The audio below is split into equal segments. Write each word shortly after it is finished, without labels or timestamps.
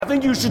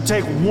think you should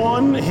take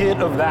one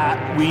hit of that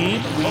weed.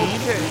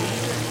 Okay.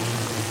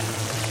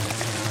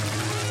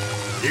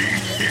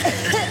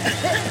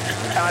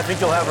 And I think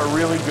you'll have a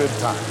really good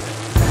time.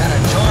 Got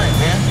a joint,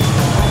 man.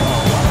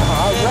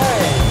 All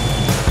right.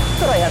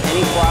 Not that I have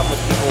any problem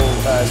with people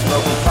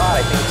smoking pot.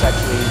 I think it's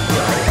actually,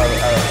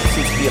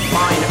 seems to be a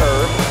fine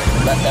herb.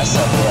 Let that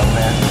sucker up,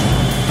 man.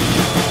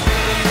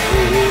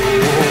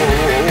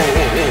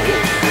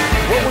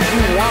 What would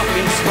you want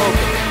me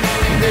smoking?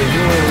 Hey, you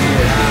want to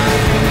get high?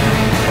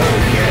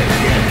 Oh, yeah.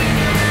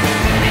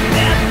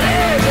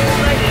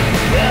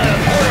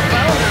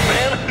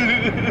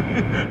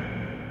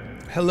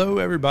 Hello,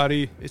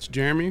 everybody. It's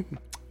Jeremy.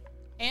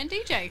 And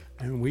DJ.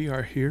 And we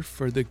are here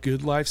for the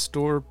Good Life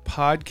Store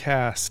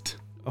podcast.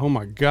 Oh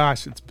my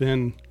gosh, it's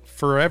been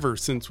forever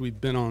since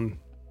we've been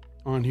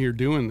on here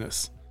doing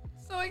this.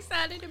 So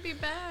excited to be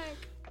back.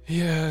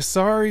 Yeah,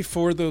 sorry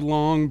for the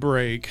long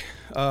break.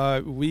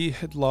 We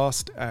had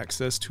lost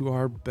access to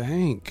our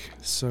bank,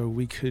 so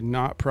we could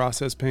not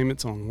process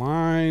payments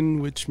online,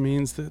 which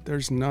means that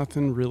there's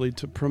nothing really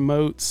to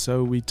promote.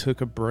 So we took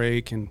a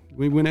break and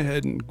we went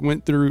ahead and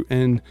went through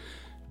and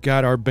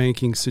got our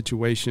banking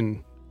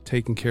situation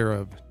taken care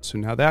of. So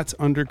now that's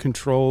under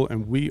control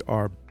and we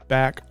are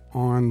back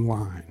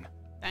online.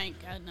 Thank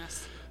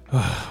goodness.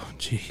 Oh,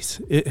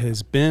 geez. It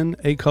has been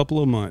a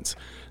couple of months.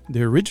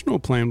 The original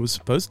plan was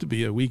supposed to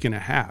be a week and a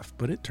half,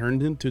 but it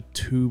turned into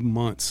 2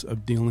 months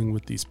of dealing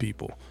with these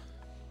people.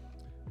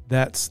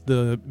 That's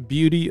the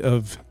beauty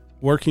of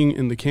working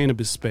in the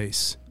cannabis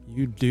space.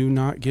 You do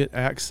not get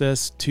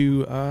access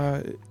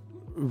to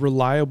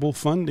reliable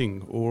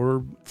funding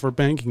or for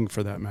banking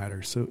for that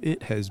matter. So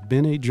it has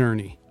been a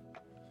journey.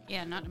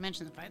 Yeah, not to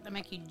mention the fact that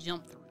make you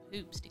jump through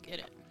hoops to get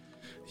it.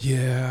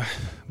 Yeah,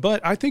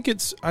 but I think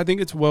it's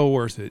well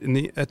worth it.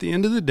 At the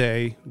end of the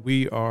day,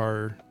 we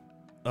are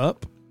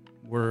up.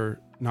 We're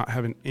not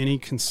having any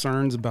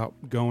concerns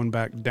about going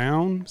back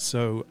down.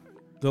 So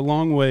the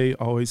long way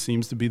always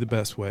seems to be the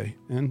best way,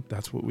 and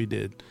that's what we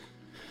did.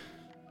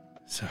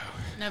 So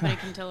Nobody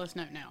can tell us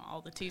no now.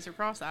 All the T's are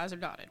crossed, the I's are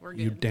dotted. We're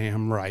good. You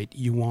damn right.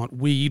 You want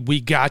weed? We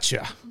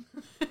gotcha.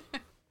 So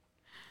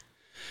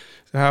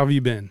how have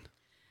you been?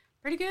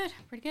 Pretty good.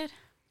 Pretty good.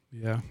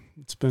 Yeah,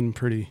 it's been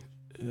pretty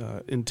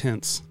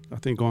intense. I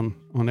think on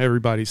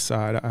everybody's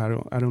side. I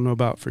don't know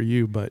about for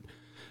you, but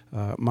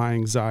my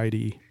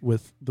anxiety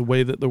with the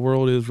way that the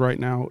world is right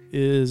now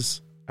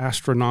is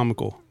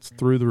astronomical. It's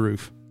through the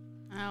roof.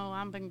 Oh,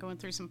 I've been going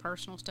through some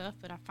personal stuff,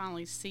 but I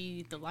finally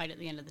see the light at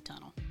the end of the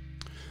tunnel.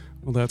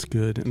 Well, that's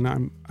good, and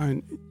I'm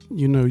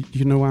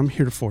I'm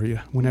here for you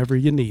whenever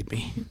you need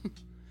me.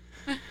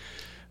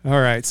 All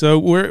right, so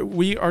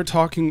we are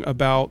talking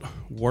about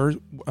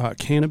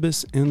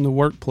cannabis in the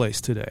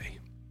workplace today,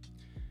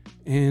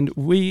 and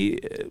we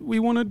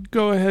want to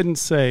go ahead and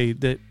say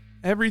that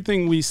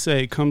everything we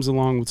say comes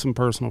along with some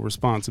personal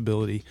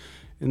responsibility.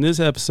 In this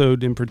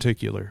episode in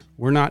particular,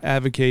 we're not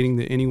advocating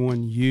that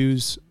anyone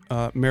use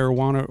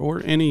marijuana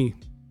or any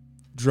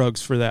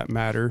drugs for that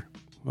matter.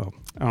 Well,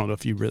 I don't know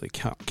if you really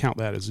count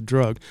that as a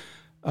drug.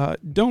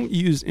 Don't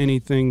use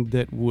anything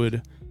that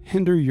would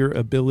hinder your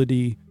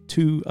ability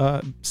to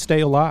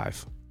stay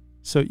alive.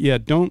 So yeah,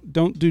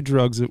 don't do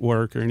drugs at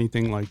work or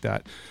anything like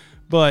that.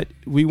 But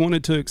we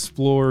wanted to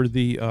explore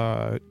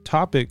the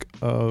topic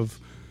of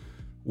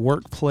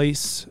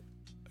workplace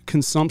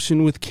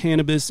consumption with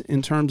cannabis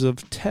in terms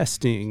of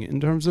testing,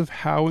 in terms of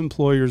how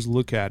employers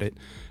look at it,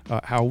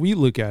 how we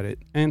look at it,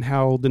 and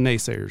how the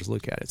naysayers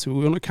look at it. So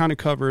we want to kind of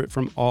cover it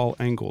from all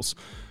angles.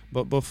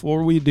 But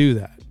before we do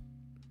that,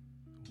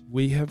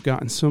 we have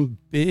gotten some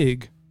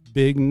big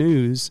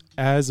news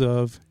as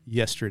of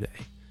yesterday.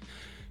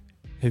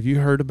 Have you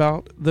heard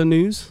about the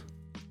news?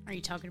 Are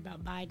you talking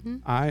about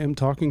Biden? I am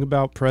talking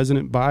about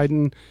President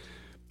Biden.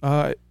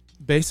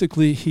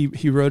 Basically,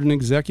 he wrote an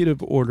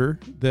executive order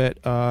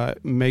that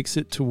makes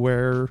it to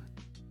where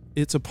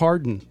it's a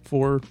pardon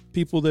for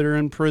people that are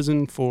in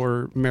prison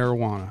for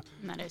marijuana.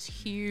 And that is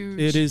huge.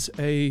 It is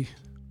a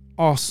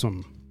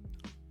awesome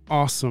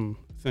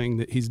thing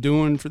that he's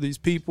doing for these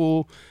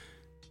people.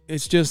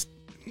 It's just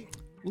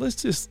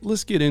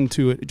let's get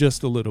into it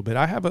just a little bit.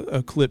 I have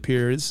a clip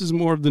here. This is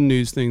more of the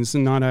news thing. This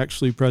is not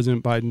actually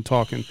President Biden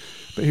talking,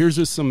 but here's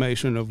a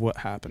summation of what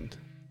happened.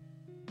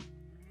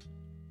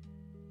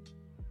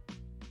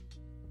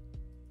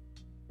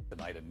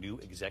 Tonight, a new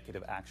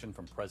executive action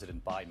from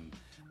President Biden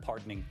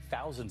pardoning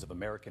thousands of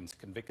Americans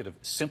convicted of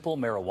simple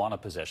marijuana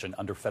possession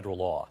under federal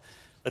law.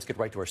 Let's get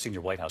right to our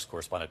senior White House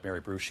correspondent, Mary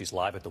Bruce. She's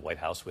live at the White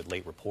House with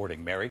late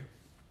reporting. Mary?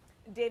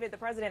 David, the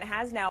president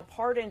has now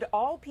pardoned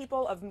all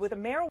people with a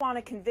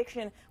marijuana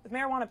conviction, with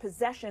marijuana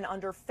possession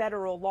under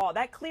federal law.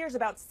 That clears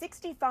about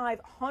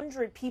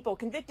 6,500 people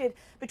convicted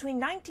between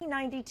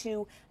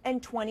 1992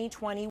 and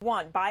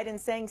 2021. Biden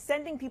saying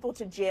sending people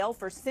to jail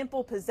for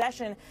simple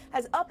possession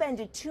has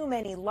upended too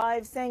many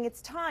lives, saying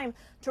it's time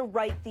to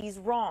right these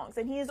wrongs.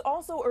 And he is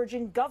also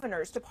urging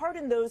governors to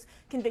pardon those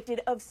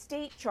convicted of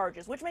state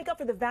charges, which make up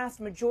for the vast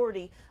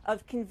majority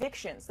of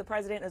convictions. The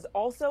president is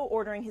also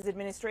ordering his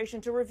administration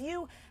to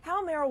review how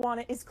how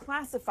marijuana is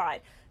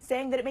classified,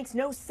 saying that it makes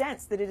no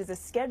sense that it is a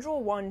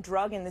Schedule I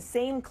drug in the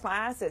same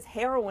class as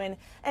heroin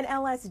and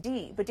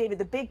LSD. But David,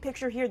 the big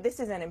picture here,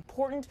 this is an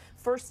important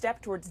first step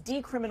towards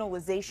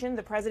decriminalization.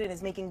 The president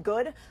is making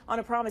good on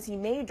a promise he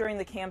made during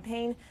the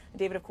campaign.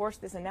 David, of course,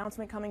 this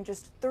announcement coming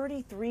just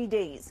 33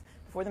 days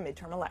before the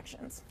midterm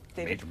elections.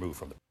 David? Major move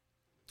from the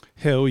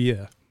Hell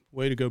yeah.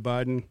 Way to go,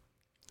 Biden.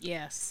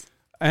 Yes.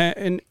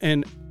 And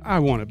I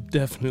want to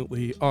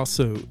definitely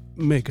also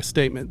make a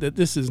statement that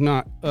this is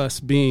not us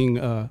being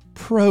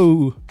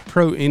pro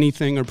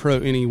anything or pro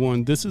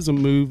anyone. This is a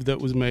move that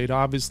was made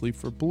obviously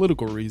for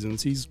political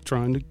reasons. He's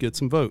trying to get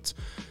some votes.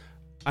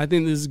 I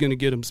think this is going to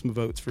get him some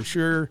votes for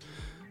sure.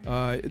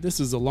 This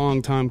is a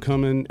long time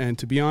coming, and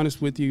to be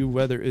honest with you,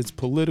 whether it's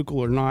political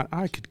or not,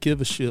 I could give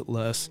a shit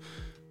less.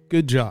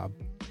 Good job.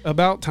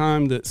 About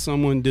time that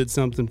someone did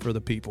something for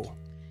the people.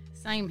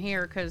 Same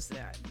here, because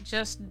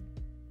just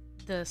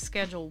the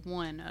Schedule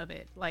 1 of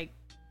it, like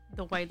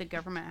the way the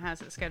government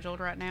has it scheduled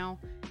right now,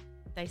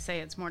 they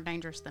say it's more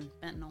dangerous than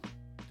fentanyl.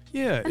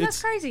 Yeah, And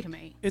that's crazy to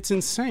me. It's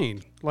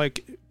insane.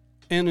 Like,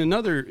 and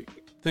another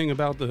thing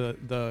about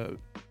the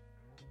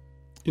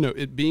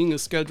it being a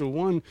Schedule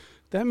 1,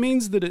 that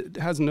means that it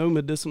has no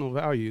medicinal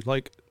value.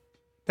 Like,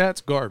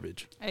 that's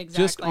garbage.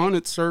 Exactly. Just on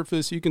its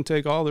surface, you can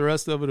take all the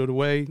rest of it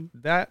away.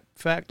 That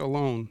fact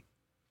alone,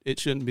 it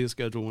shouldn't be a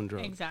Schedule 1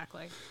 drug.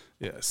 Exactly.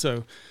 Yeah,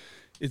 so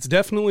it's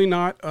definitely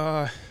not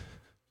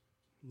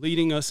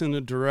leading us in a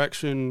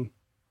direction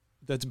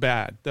that's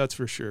bad, that's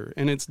for sure.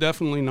 And it's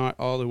definitely not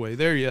all the way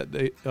there yet.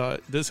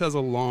 This has a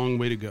long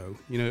way to go.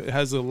 It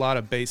has a lot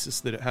of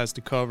basis that it has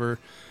to cover.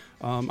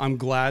 I'm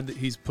glad that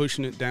he's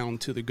pushing it down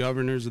to the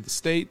governors of the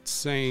state,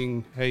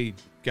 saying, hey,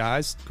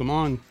 guys, come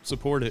on,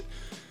 support it.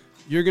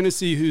 You're going to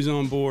see who's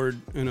on board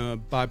in a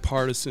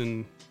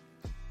bipartisan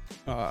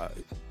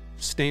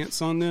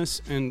stance on this,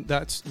 and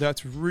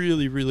that's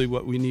really, really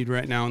what we need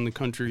right now in the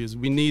country. Is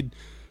we need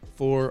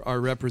for our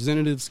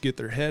representatives to get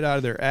their head out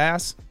of their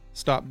ass,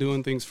 stop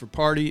doing things for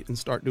party, and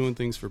start doing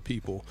things for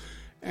people.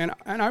 And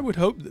I would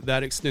hope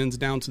that extends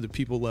down to the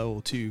people level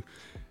too.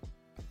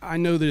 I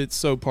know that it's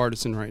so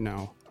partisan right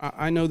now.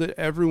 I know that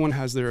everyone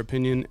has their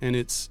opinion, and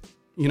it's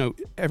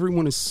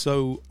everyone is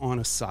so on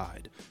a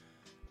side.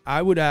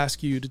 I would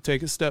ask you to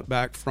take a step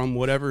back from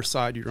whatever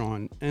side you're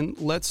on, and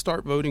let's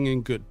start voting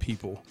in good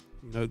people.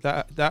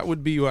 That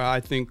would be what I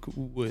think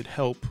would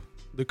help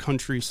the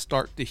country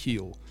start to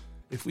heal.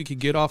 If we could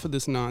get off of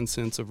this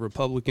nonsense of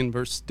Republican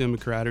versus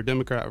Democrat or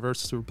Democrat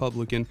versus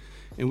Republican,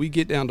 and we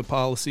get down to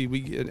policy, we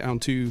get down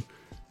to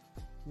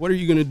what are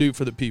you going to do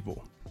for the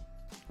people?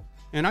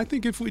 And I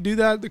think if we do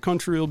that, the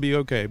country will be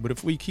okay. But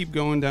if we keep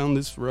going down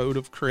this road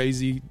of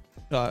crazy,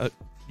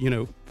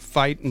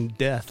 fight and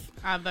death.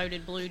 I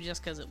voted blue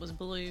just because it was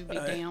blue. Be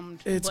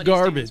damned. It's what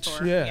garbage.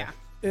 It Yeah.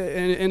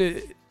 And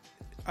it,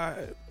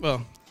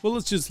 well,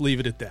 let's just leave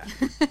it at that.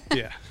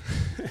 Yeah.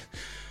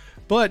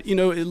 But,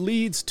 it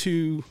leads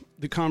to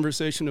the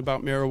conversation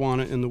about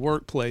marijuana in the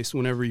workplace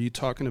whenever you're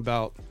talking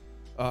about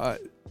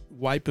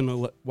wiping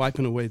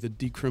away the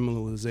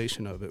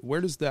decriminalization of it.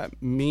 Where does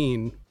that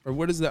mean, or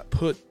where does that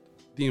put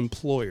the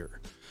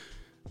employer?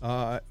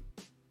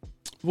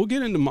 We'll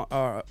get into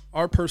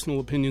our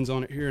personal opinions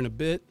on it here in a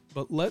bit,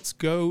 but let's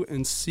go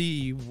and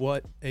see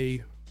what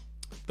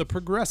the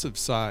progressive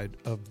side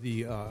of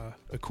the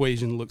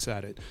equation looks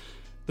at it.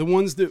 The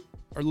ones that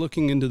are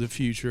looking into the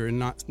future and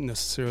not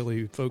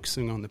necessarily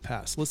focusing on the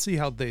past. Let's see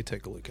how they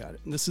take a look at it.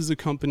 And this is a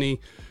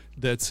company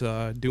that's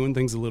doing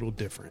things a little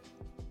different.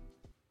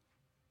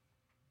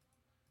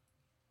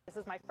 This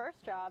is my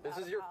first job. This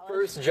is your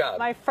first job?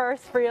 My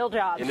first real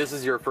job. And this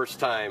is your first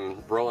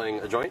time rolling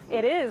a joint?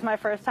 It is my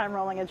first time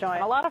rolling a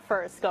joint. A lot of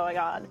firsts going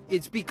on.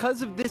 It's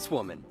because of this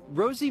woman,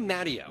 Rosie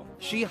Matteo.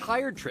 She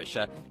hired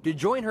Trisha to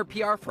join her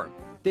PR firm.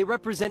 They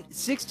represent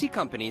 60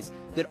 companies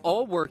that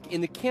all work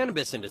in the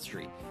cannabis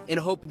industry and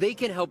hope they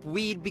can help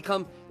weed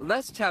become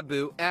less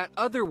taboo at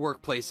other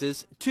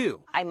workplaces,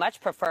 too. I much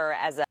prefer,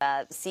 as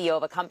a CEO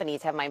of a company,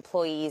 to have my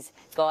employees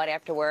go out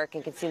after work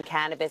and consume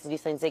cannabis and do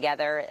things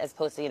together, as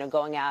opposed to,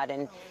 going out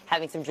and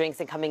having some drinks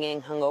and coming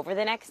in hungover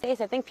the next day.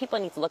 So I think people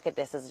need to look at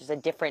this as just a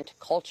different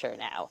culture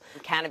now.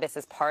 Cannabis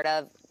is part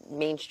of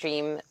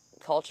mainstream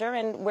culture,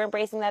 and we're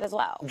embracing that as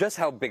well. Just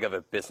how big of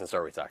a business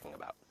are we talking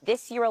about?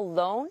 This year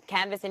alone,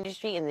 cannabis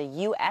industry in the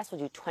U.S. will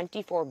do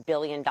 $24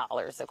 billion,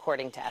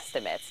 according to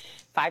estimates.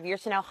 5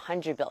 years from now,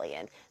 $100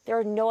 billion. There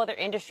are no other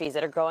industries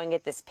that are growing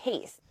at this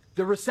pace.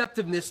 The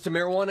receptiveness to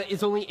marijuana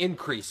is only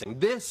increasing.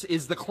 This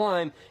is the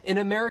climb in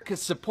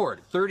America's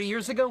support. 30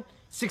 years ago,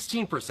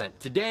 16%.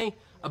 Today,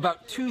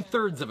 about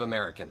 2/3 of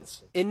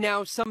Americans. And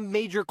now some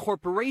major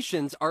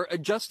corporations are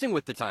adjusting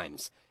with the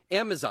times.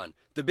 Amazon,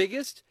 the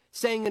biggest,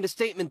 saying in a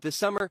statement this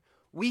summer,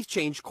 "We've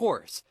changed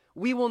course.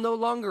 We will no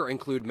longer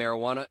include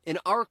marijuana in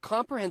our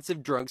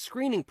comprehensive drug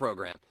screening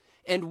program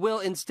and will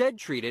instead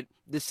treat it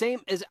the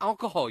same as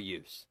alcohol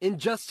use. In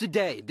just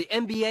today, the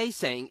NBA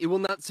saying it will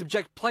not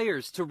subject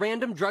players to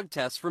random drug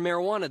tests for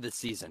marijuana this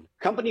season.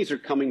 Companies are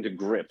coming to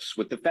grips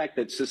with the fact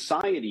that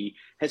society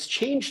has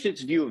changed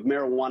its view of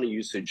marijuana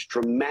usage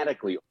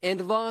dramatically.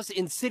 And laws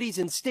in cities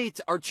and states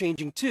are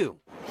changing too.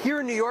 Here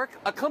in New York,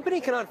 a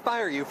company cannot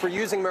fire you for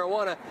using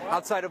marijuana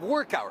outside of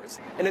work hours.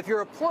 And if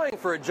you're applying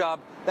for a job,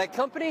 that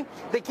company,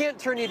 they can't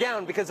turn you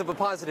down because of a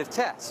positive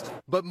test.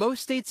 But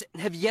most states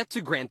have yet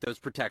to grant those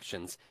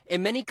protections,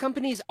 and many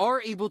companies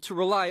are able to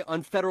rely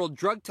on federal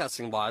drug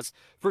testing laws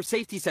for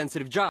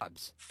safety-sensitive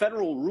jobs.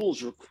 Federal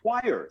rules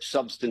require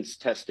substance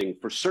testing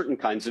for certain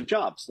kinds of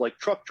jobs, like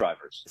truck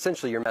drivers.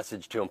 Essentially, your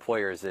message to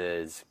employers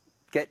is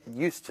get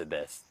used to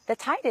this. The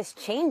tide is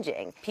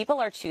changing. People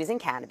are choosing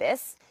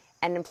cannabis,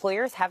 and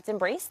employers have to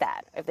embrace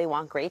that if they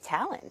want great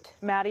talent.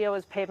 Matteo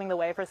is paving the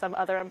way for some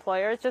other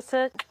employers just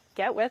to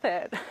get with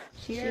it.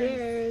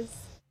 Cheers.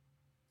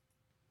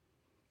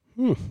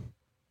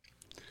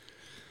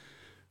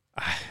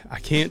 I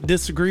can't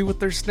disagree with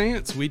their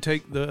stance. We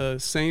take the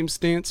same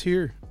stance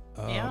here.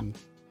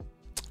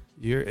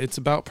 It's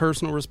about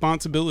personal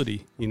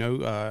responsibility.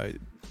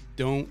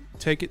 Don't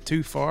take it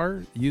too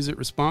far. Use it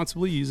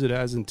responsibly. Use it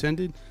as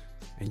intended,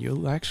 and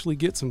you'll actually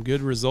get some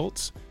good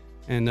results.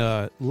 And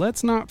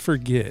let's not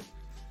forget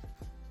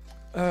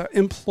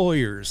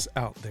employers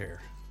out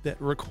there that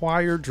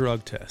require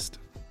drug tests.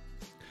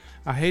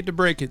 I hate to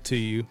break it to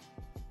you,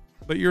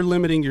 but you're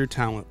limiting your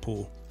talent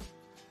pool.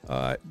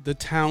 The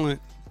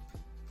talent,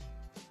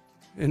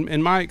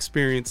 in my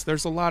experience,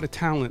 there's a lot of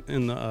talent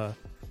in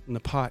the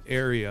pot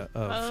area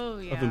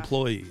of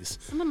employees.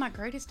 Some of my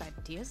greatest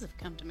ideas have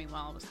come to me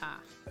while I was high.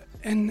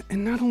 And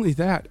not only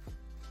that,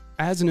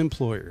 as an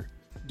employer,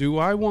 do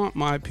I want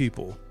my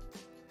people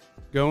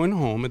going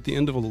home at the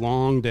end of a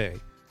long day,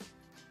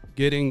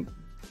 getting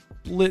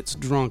blitz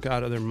drunk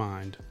out of their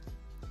mind,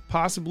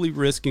 possibly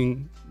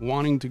risking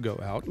wanting to go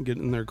out and get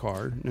in their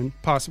car and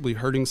possibly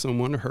hurting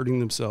someone or hurting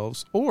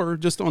themselves, or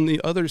just on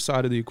the other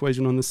side of the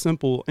equation, on the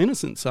simple,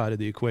 innocent side of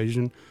the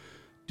equation,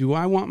 do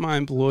I want my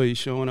employees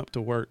showing up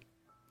to work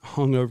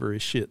hungover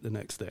as shit the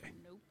next day?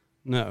 Nope.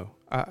 No.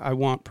 I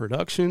want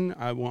production.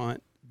 I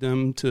want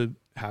them to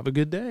have a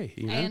good day.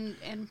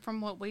 And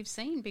from what we've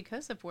seen,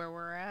 because of where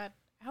we're at,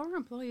 our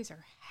employees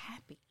are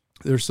happy.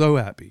 They're so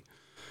happy.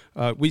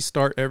 We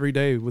start every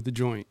day with a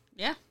joint.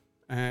 Yeah.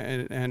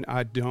 And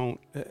I don't,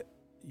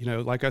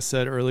 like I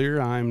said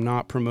earlier, I'm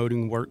not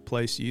promoting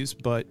workplace use,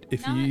 but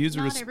if you use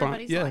a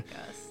response, like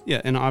us. Yeah,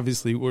 and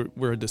obviously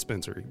we're a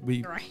dispensary.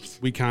 We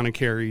kind of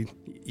carry,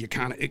 it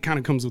kind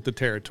of comes with the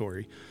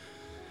territory.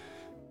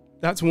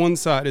 That's one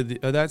side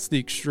of that's the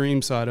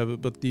extreme side of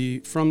it. But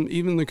from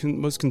even the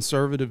most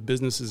conservative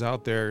businesses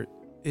out there,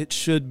 it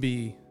should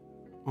be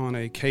on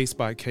a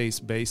case-by-case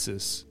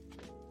basis,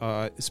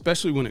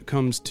 especially when it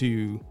comes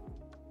to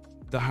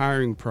the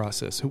hiring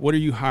process. What are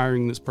you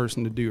hiring this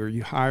person to do? Are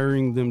you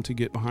hiring them to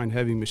get behind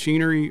heavy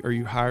machinery? Are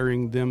you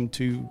hiring them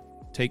to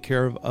take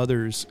care of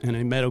others in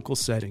a medical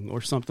setting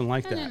or something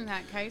like that? And in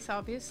that case,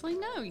 obviously,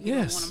 no, you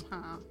Yes. don't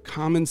want them high.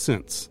 Common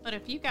sense. But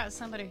if you got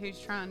somebody who's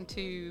trying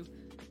to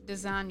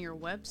design your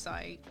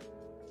website,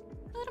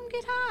 let them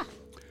get high.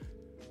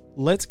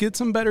 Let's get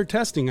some better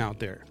testing out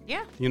there.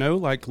 Yeah.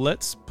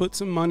 Let's put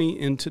some money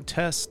into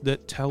tests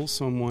that tell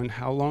someone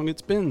how long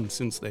it's been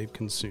since they've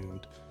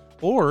consumed.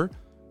 Or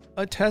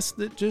a test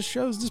that just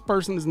shows this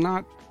person is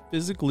not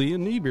physically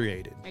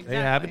inebriated. Exactly.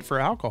 They have it for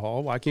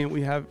alcohol. Why can't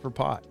we have it for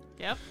pot?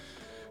 Yep.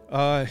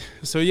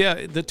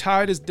 The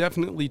tide is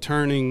definitely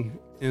turning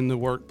in the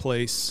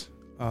workplace.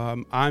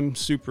 I'm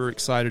super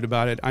excited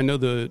about it. I know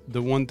the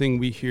one thing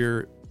we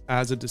hear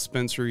as a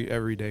dispensary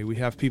every day, we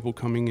have people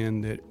coming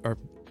in that are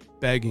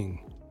begging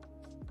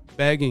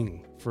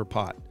for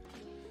pot.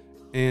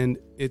 And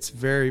it's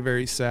very,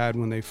 very sad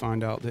when they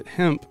find out that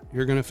hemp,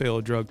 you're going to fail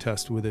a drug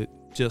test with it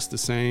just the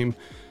same.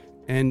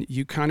 And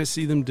you kind of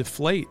see them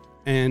deflate.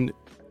 And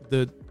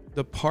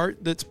the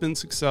part that's been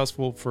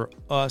successful for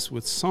us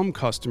with some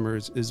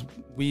customers is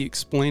we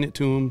explain it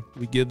to them.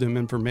 We give them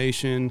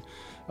information.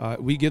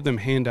 We give them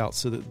handouts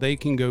so that they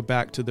can go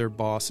back to their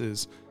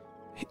bosses,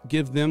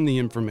 give them the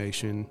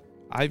information.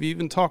 I've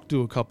even talked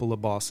to a couple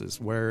of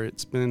bosses where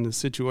it's been a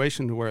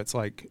situation where it's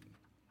like,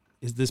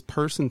 is this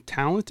person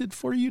talented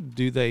for you?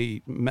 Do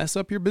they mess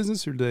up your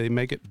business or do they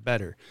make it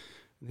better?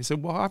 And they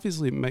said, well,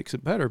 obviously it makes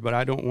it better, but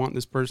I don't want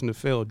this person to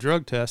fail a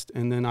drug test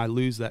and then I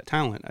lose that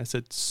talent. I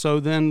said, so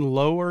then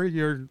lower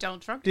your...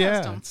 Don't drug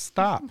test them.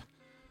 Stop.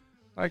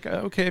 Like,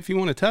 okay, if you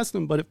want to test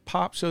them, but if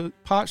pot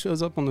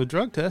shows up on the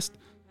drug test,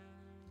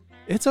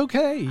 it's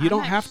okay. You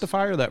don't have to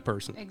fire that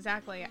person.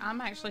 Exactly. I'm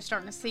actually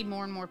starting to see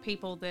more and more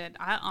people that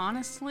I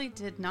honestly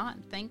did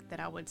not think that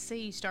I would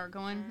see start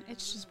going,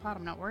 it's just pot.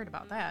 I'm not worried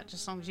about that.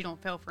 Just as long as you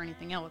don't fail for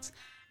anything else.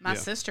 My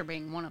sister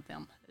being one of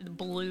them, it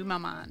blew my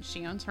mind.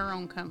 She owns her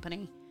own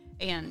company,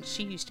 and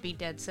she used to be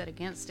dead set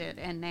against it.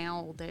 And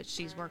now that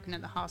she's working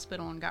at the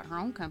hospital and got her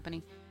own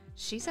company,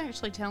 she's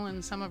actually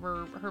telling some of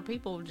her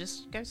people,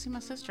 just go see my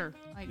sister.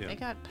 Like, they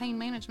got pain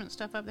management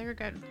stuff up there.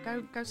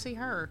 Go see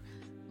her.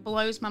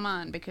 blows my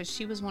mind because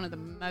she was one of the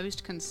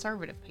most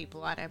conservative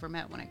people I'd ever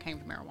met when it came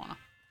to marijuana.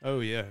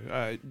 Oh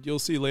yeah, you'll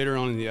see later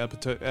on in the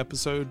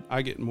episode.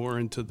 I get more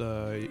into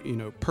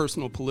the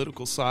personal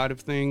political side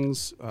of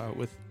things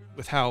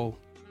with how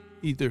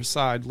either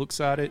side looks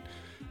at it,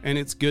 and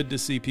it's good to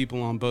see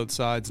people on both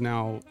sides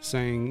now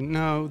saying,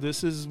 no,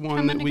 this is one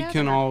Coming that we together.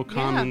 can all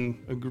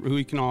Yeah.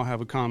 we can all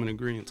have a common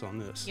agreement on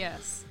this.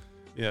 Yes.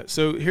 Yeah.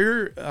 So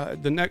here,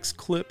 the next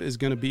clip is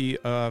going to be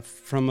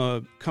from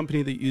a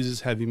company that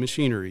uses heavy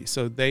machinery.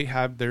 So they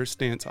have their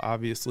stance,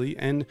 obviously,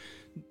 and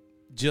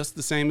just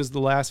the same as the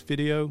last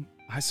video,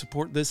 I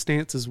support this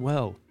stance as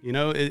well.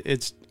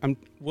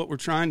 What we're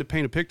trying to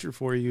paint a picture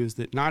for you is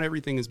that not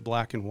everything is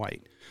black and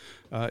white.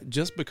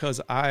 Just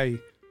because I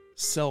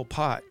sell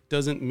pot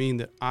doesn't mean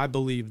that I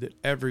believe that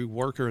every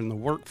worker in the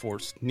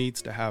workforce needs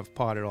to have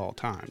pot at all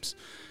times.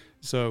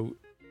 So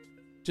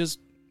just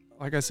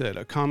like I said,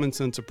 a common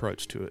sense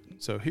approach to it.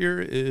 So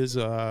here is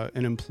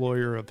an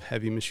employer of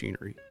heavy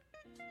machinery.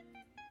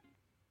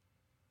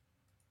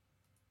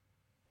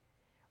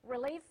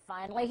 Relief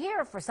finally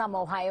here for some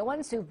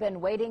Ohioans who've been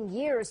waiting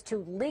years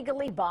to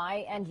legally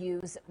buy and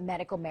use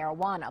medical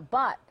marijuana.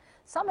 But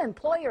some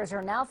employers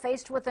are now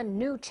faced with a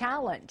new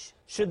challenge.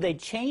 Should they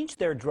change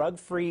their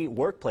drug-free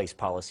workplace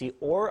policy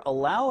or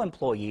allow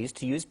employees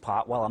to use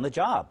pot while on the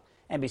job?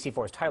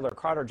 NBC4's Tyler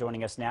Carter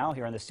joining us now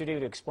here in the studio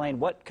to explain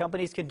what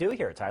companies can do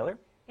here. Tyler?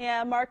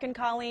 Yeah, Mark and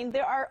Colleen,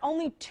 there are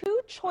only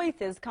two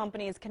choices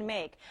companies can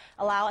make.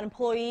 Allow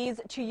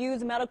employees to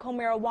use medical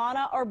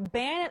marijuana or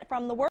ban it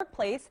from the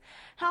workplace.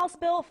 House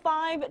Bill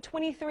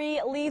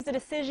 523 leaves the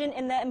decision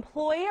in the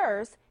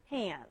employer's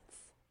hands.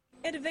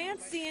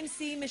 Advanced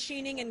CNC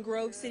Machining in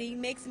Grove City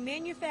makes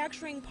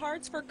manufacturing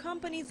parts for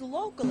companies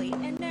locally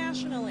and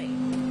nationally.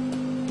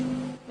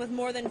 With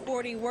more than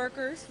 40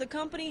 workers, the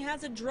company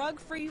has a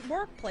drug-free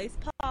workplace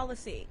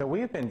policy. So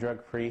we have been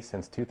drug-free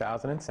since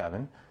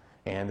 2007.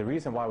 And the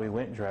reason why we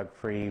went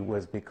drug-free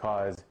was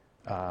because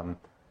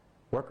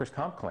workers'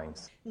 comp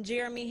claims.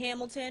 Jeremy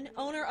Hamilton,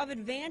 owner of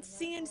Advanced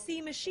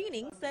CNC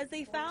Machining, says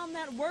they found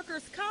that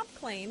workers' comp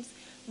claims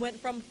went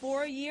from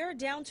 4 a year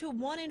down to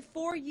 1 in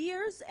 4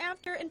 years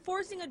after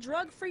enforcing a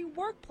drug-free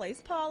workplace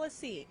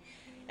policy.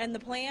 And the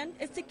plan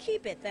is to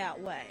keep it that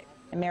way.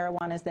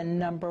 Marijuana is the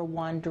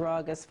 #1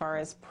 drug as far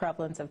as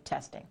prevalence of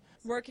testing.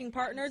 Working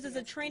Partners is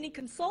a training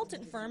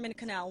consultant firm in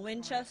Canal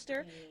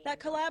Winchester that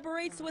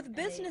collaborates with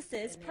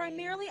businesses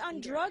primarily on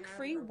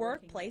drug-free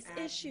workplace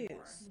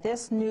issues.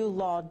 This new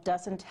law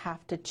doesn't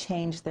have to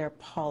change their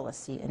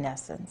policy in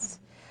essence.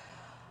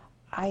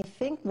 I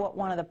think what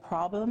one of the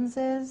problems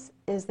is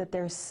that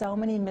there's so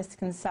many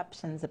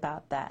misconceptions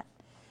about that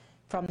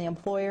from the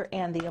employer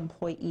and the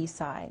employee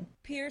side.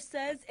 Pierce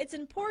says it's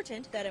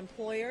important that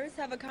employers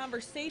have a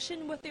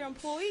conversation with their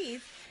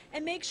employees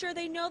and make sure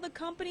they know the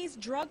company's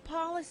drug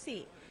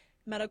policy.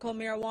 Medical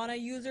marijuana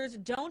users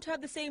don't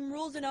have the same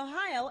rules in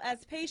Ohio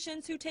as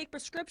patients who take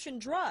prescription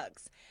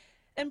drugs.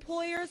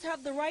 Employers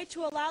have the right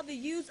to allow the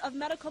use of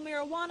medical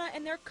marijuana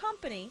in their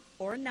company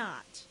or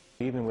not.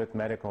 Even with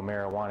medical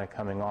marijuana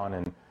coming on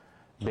and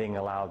being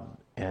allowed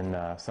in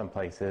some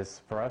places,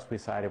 for us we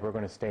decided we're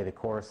going to stay the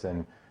course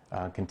and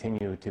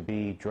continue to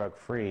be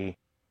drug-free.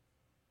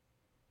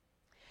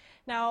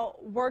 Now,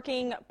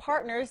 Working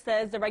Partners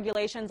says the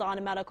regulations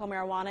on medical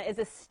marijuana is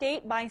a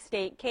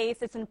state-by-state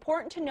case. It's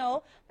important to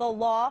know the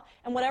law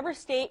and whatever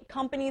state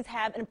companies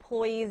have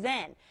employees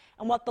in,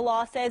 and what the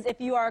law says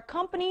if you are a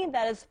company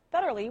that is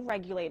federally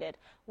regulated.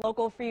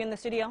 Local for you in the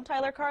studio,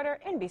 Tyler Carter,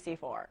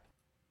 NBC4.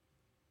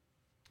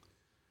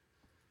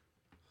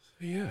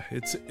 Yeah,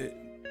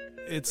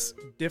 it's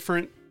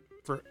different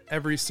for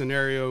every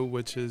scenario,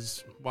 which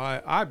is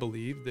why I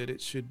believe that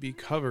it should be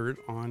covered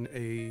on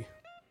a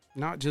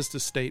not just a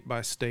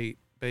state-by-state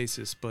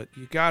basis, but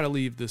you got to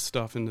leave this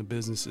stuff in the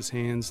business's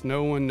hands.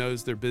 No one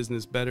knows their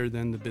business better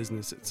than the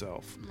business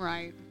itself.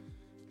 Right.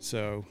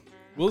 So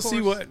we'll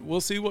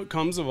see what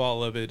comes of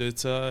all of it.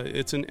 It's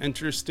an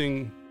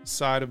interesting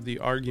side of the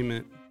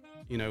argument,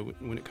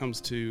 when it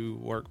comes to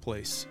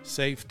workplace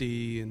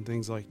safety and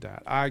things like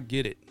that. I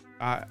get it.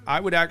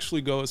 I would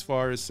actually go as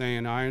far as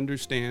saying I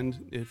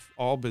understand if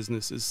all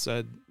businesses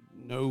said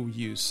no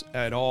use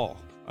at all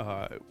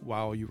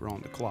while you were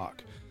on the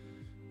clock.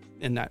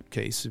 In that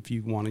case, if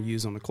you want to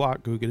use on the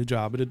clock, go get a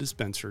job at a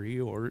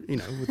dispensary or,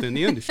 within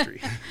the industry.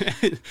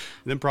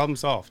 Then problem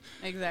solved.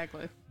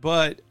 Exactly.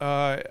 But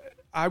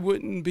I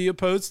wouldn't be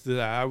opposed to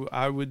that.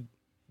 I would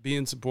be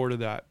in support of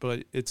that.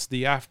 But it's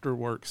the after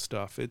work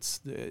stuff.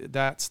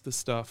 That's the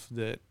stuff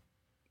that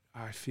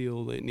I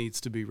feel it needs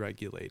to be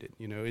regulated.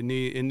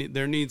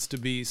 There needs to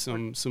be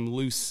some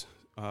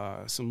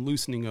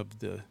loosening of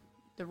the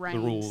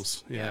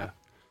rules. Yeah.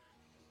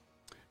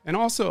 And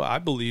also, I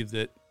believe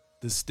that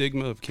the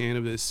stigma of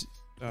cannabis,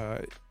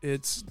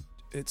 it's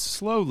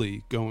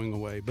slowly going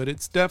away, but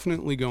it's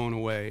definitely going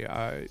away.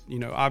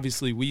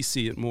 Obviously we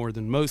see it more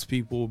than most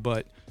people,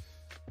 but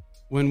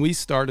when we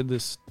started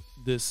this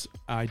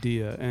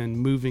idea and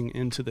moving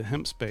into the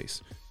hemp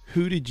space,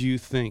 who did you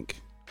think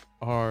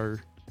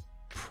our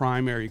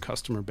primary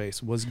customer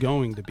base was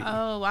going to be.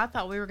 Oh, I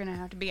thought we were going to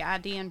have to be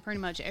IDing pretty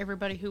much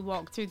everybody who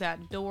walked through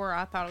that door.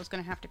 I thought I was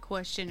going to have to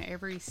question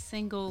every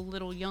single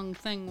little young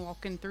thing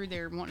walking through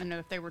there wanting to know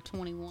if they were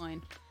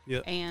 21.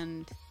 Yep.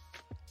 And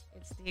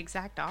it's the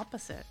exact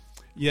opposite.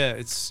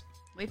 Yeah,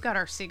 we've got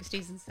our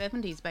 60s and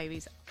 70s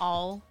babies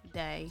all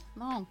day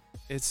long.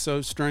 It's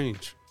so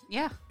strange.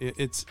 Yeah.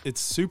 It's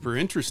super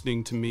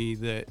interesting to me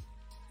that,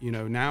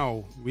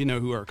 now we know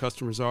who our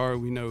customers are.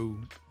 We know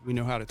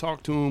how to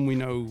talk to them. We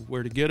know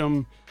where to get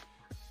them.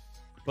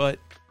 But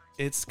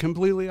it's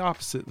completely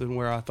opposite than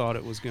where I thought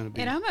it was going to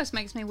be. It almost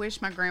makes me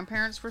wish my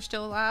grandparents were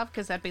still alive,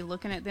 because I'd be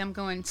looking at them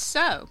going,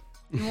 so,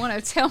 you want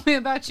to tell me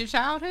about your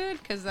childhood?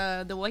 Because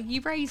the way you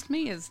raised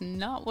me is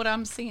not what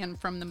I'm seeing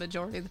from the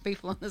majority of the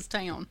people in this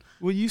town.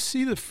 Well, you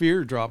see the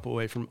fear drop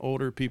away from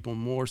older people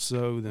more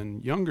so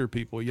than younger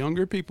people.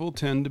 Younger people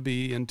tend to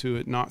be into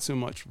it not so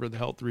much for the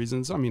health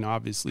reasons. I mean,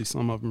 obviously,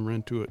 some of them are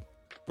into it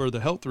for the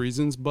health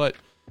reasons, but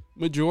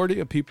majority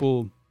of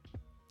people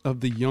of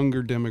the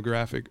younger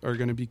demographic are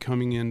going to be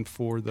coming in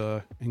for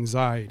the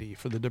anxiety,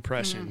 for the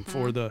depression,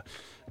 for the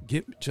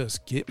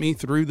get me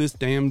through this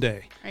damn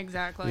day.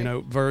 Exactly.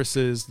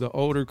 Versus the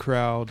older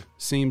crowd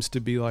seems to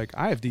be like,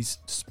 I have these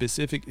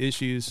specific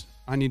issues.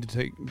 I need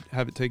to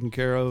have it taken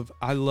care of.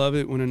 I love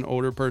it when an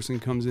older person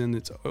comes in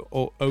that's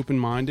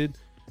open-minded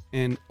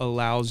and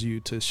allows you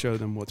to show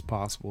them what's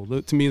possible.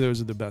 To me,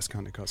 those are the best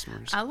kind of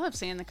customers. I love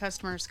seeing the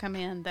customers come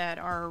in that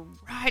are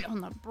right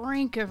on the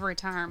brink of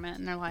retirement,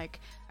 and they're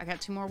like, I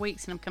got 2 more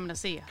weeks and I'm coming to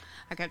see you.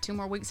 I got 2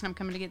 more weeks and I'm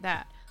coming to get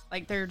that.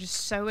 Like, they're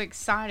just so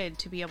excited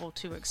to be able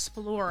to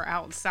explore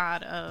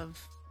outside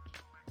of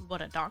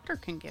what a doctor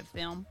can give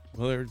them.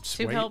 Well, they're just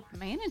to help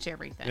manage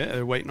everything. Yeah,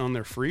 they're waiting on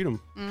their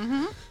freedom.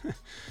 Mm-hmm.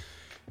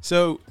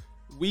 So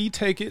we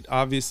take it,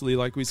 obviously,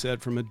 like we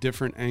said, from a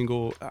different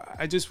angle.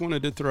 I just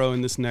wanted to throw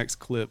in this next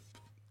clip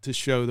to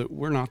show that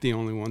we're not the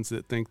only ones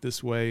that think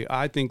this way.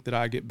 I think that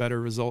I get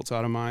better results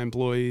out of my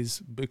employees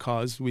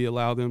because we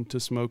allow them to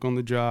smoke on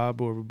the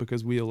job, or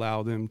because we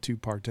allow them to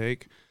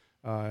partake.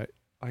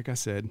 Like I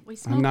said,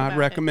 I'm not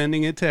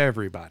recommending it to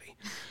everybody.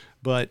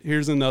 But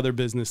here's another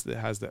business that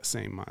has that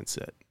same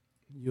mindset.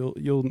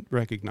 You'll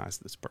recognize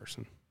this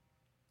person.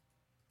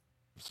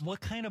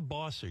 What kind of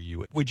boss are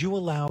you? Would you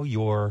allow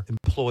your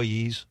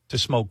employees to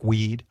smoke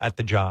weed at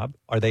the job?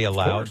 Are they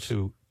allowed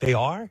to? They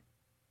are?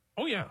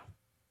 Oh, yeah.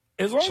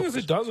 As long as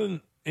it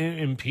doesn't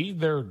impede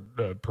their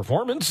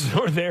performance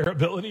or their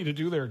ability to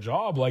do their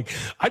job. Like,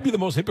 I'd be the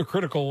most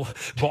hypocritical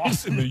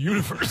boss in the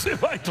universe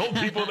if I told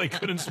people they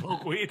couldn't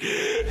smoke weed.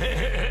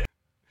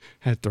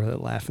 Had to throw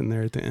that laugh in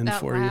there at the end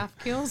for you. That laugh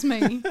kills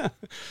me.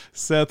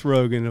 Seth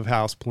Rogen of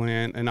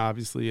Houseplant, and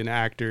obviously an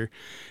actor.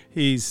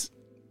 He's...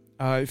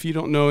 if you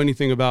don't know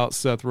anything about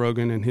Seth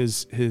Rogen and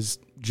his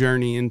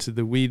journey into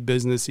the weed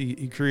business,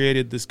 he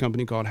created this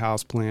company called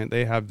Houseplant.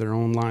 They have their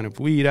own line of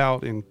weed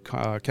out in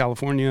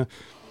California.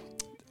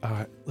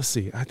 Let's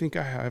see. I think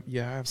I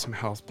have some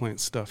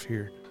Houseplant stuff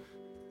here.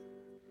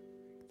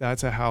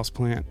 That's a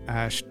Houseplant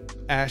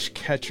ash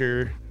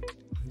catcher.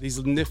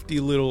 These nifty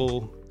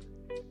little,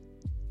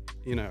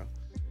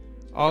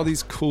 all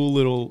these cool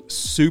little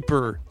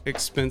super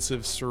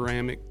expensive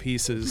ceramic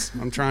pieces.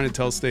 I'm trying to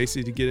tell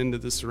Stacy to get into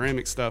the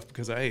ceramic stuff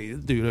because, hey,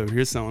 this dude over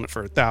here selling it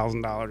for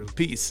 $1,000 a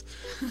piece.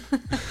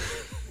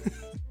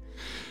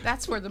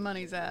 That's where the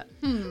money's at.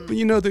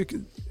 But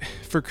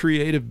for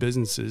creative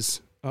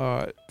businesses,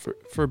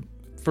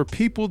 for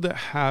people that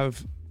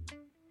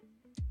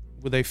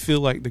where they feel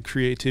like the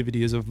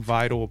creativity is a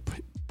vital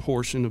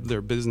portion of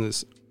their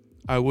business,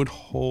 I would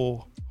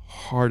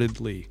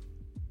wholeheartedly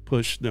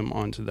push them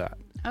onto that.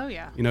 Oh,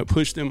 yeah.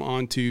 Push them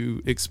on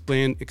to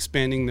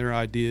expanding their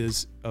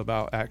ideas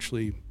about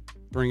actually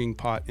bringing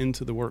pot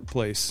into the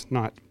workplace,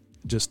 not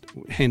just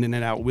handing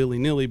it out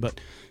willy-nilly. But,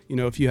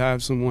 if you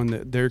have someone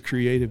that their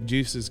creative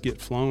juices get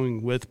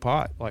flowing with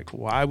pot, like,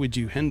 why would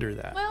you hinder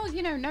that? Well,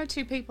 no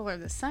 2 people are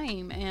the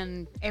same,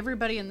 and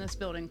everybody in this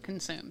building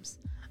consumes.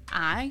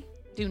 I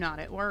do not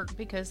at work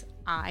because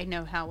I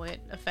know how it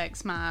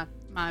affects my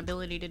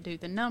ability to do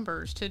the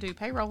numbers, to do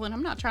payroll, and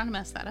I'm not trying to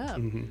mess that up.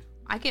 Mm-hmm.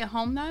 I get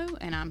home, though,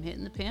 and I'm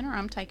hitting the pen or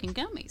I'm taking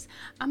gummies.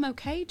 I'm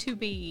okay to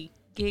be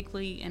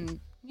giggly and,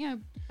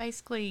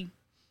 basically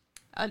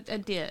a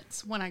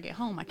ditz when I get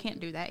home. I can't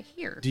do that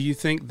here. Do you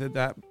think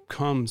that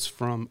comes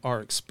from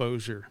our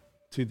exposure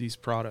to these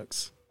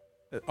products,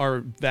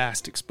 our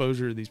vast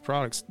exposure to these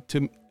products?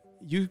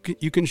 You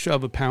can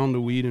shove a pound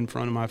of weed in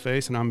front of my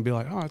face and I'm going to be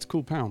like, oh, it's a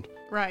cool pound.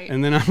 Right.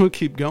 And then I'm going to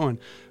keep going.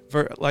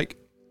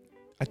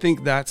 I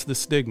think that's the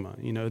stigma.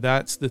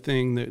 That's the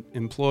thing that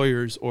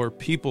employers or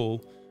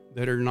people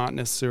that are not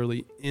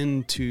necessarily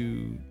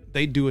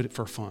they do it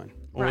for fun,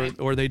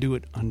 or they do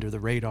it under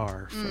the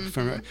radar.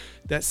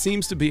 That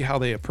seems to be how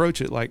they approach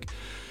it. Like,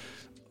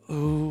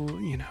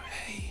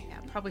 hey. Yeah,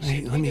 probably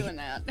shouldn't be doing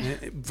that.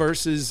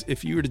 Versus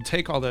if you were to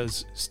take all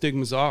those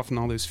stigmas off and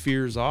all those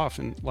fears off,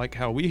 and like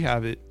how we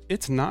have it,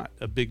 it's not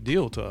a big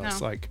deal to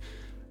us. No. Like,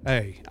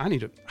 hey, I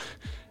need to,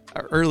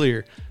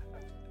 earlier,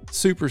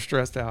 super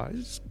stressed out. I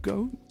just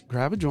go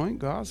grab a joint,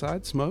 go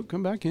outside, smoke,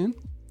 come back in.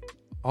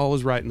 all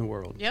is right in the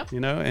world. Yep. You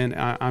know, and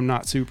I'm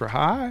not super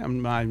high.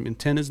 My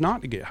intent is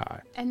not to get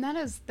high. And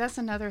that's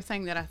another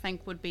thing that I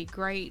think would be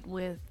great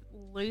with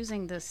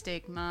losing the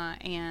stigma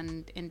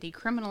and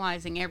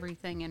decriminalizing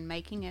everything and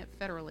making it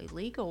federally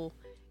legal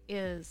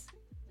is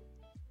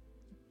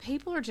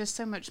people are just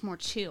so much more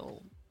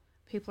chill.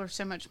 People are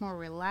so much more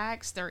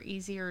relaxed. They're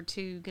easier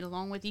to get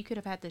along with. You could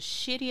have had the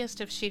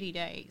shittiest of shitty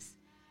days,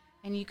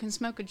 and you can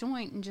smoke a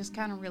joint and just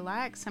kind of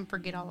relax and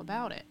forget all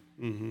about it.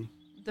 Mm-hmm.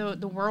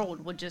 The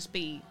world would just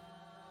be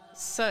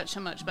such a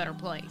much better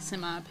place,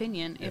 in my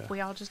opinion, if we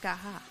all just got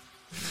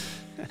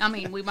high. I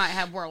mean, we might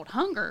have world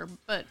hunger,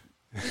 but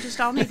we just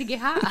all need to get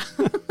high.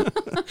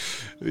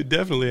 We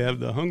definitely have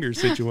the hunger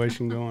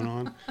situation going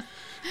on.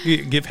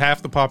 You give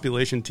half the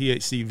population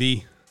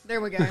THCV. There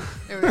we go.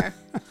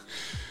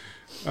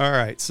 All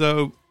right.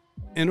 So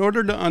in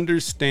order to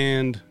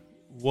understand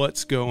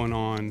what's going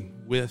on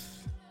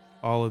with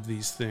all of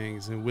these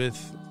things and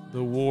with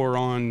the war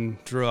on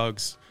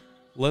drugs,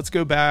 let's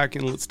go back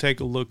and let's take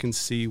a look and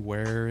see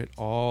where it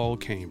all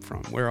came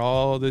from, where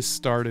all this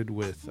started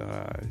with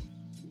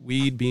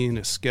weed being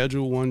a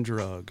Schedule I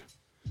drug.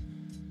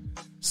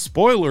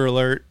 Spoiler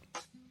alert,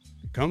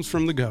 it comes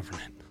from the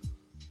government.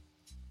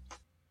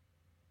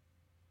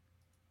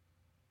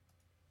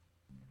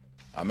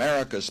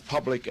 America's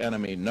public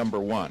enemy number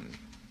one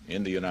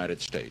in the United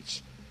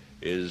States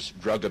is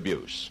drug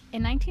abuse.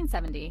 In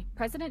 1970,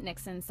 President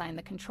Nixon signed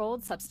the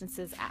Controlled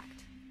Substances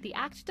Act. The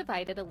act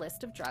divided a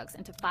list of drugs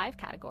into 5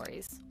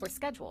 categories, or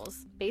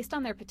schedules, based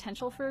on their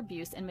potential for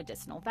abuse and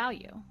medicinal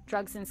value.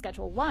 Drugs in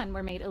Schedule I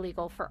were made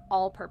illegal for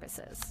all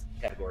purposes.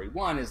 Category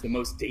 1 is the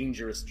most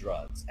dangerous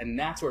drugs, and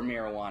that's where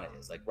marijuana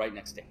is, like right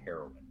next to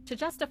heroin. To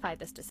justify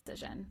this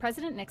decision,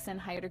 President Nixon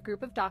hired a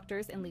group of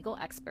doctors and legal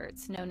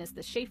experts known as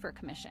the Schaefer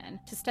Commission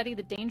to study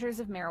the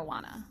dangers of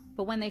marijuana.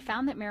 But when they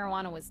found that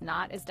marijuana was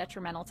not as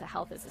detrimental to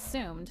health as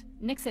assumed,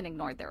 Nixon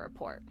ignored their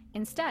report.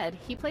 Instead,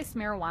 he placed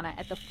marijuana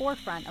at the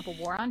forefront of a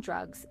war on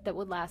drugs that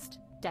would last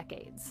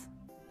decades.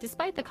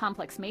 Despite the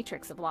complex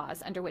matrix of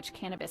laws under which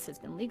cannabis has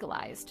been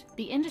legalized,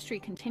 the industry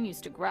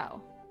continues to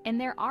grow. And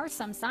there are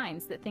some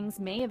signs that things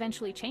may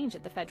eventually change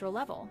at the federal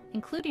level,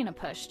 including a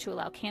push to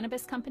allow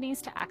cannabis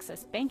companies to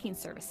access banking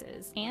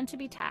services and to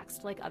be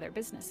taxed like other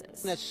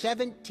businesses. A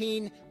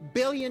 $17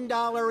 billion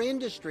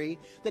industry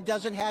that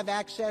doesn't have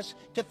access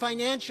to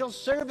financial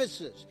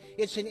services.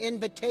 It's an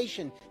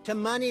invitation to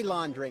money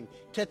laundering,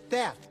 to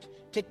theft,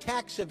 to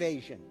tax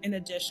evasion. In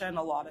addition,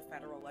 a lot of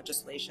federal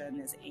legislation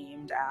is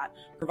aimed at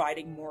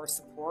providing more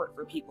support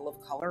for people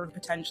of color,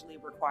 potentially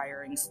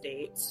requiring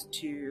states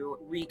to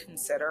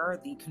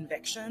reconsider the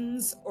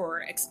convictions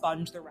or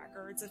expunge the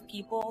records of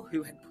people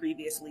who had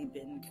previously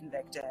been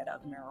convicted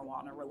of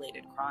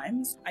marijuana-related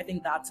crimes. I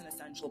think that's an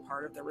essential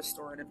part of the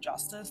restorative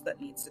justice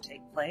that needs to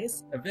take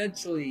place.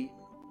 Eventually,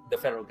 the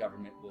federal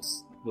government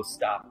will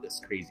stop this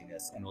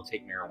craziness and will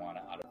take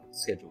marijuana out of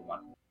Schedule I.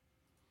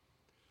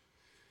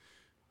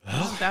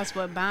 Well, that's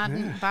what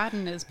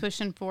Biden is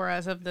pushing for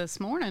as of this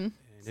morning.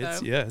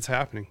 It's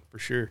happening for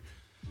sure.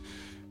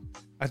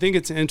 I think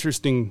it's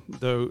interesting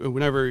though.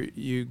 Whenever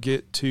you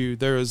get to,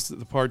 there was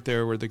the part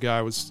there where the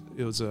guy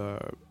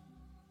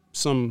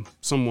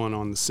someone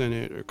on the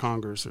Senate or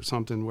Congress or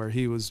something, where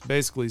he was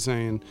basically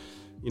saying,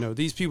 you know,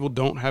 these people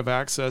don't have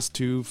access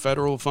to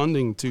federal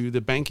funding, to the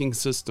banking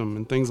system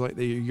and things like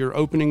that. You're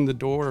opening the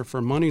door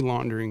for money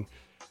laundering.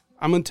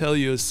 I'm gonna tell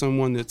you, as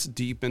someone that's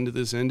deep into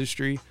this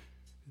industry,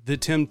 the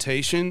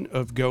temptation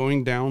of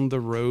going down the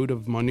road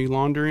of money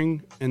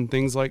laundering and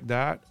things like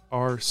that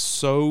are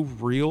so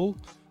real,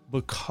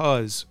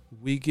 because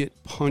we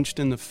get punched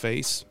in the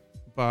face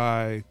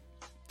by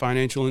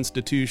financial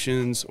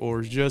institutions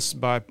or just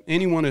by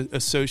anyone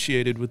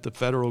associated with the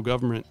federal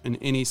government in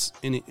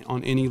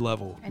on any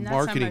level,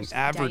 marketing,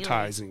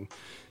 advertising.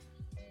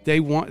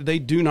 Daily. They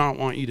do not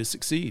want you to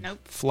succeed. Nope.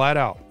 Flat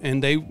out.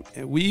 And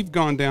we've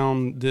gone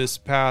down this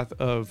path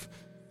of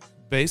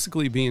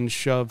basically being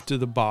shoved to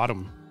the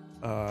bottom.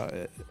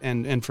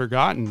 And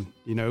forgotten,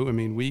 you know. I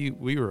mean,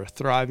 we were a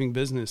thriving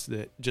business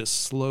that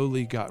just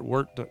slowly got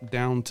worked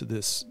down to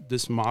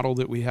this model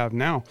that we have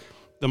now.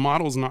 The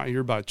model's not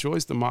here by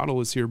choice. The model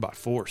is here by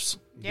force.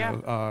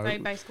 Yeah, they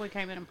basically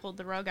came in and pulled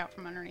the rug out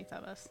from underneath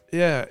of us.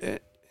 Yeah,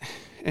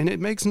 and it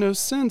makes no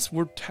sense.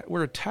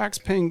 We're a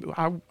tax-paying.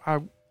 I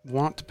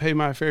want to pay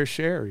my fair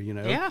share, you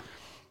know. Yeah.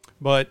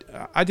 But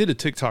I did a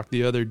TikTok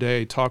the other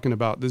day talking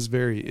about this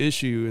very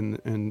issue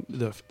and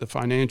the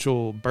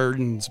financial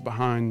burdens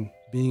behind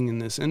being in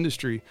this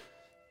industry.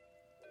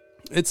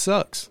 It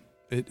sucks.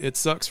 It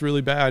sucks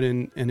really bad,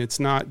 and it's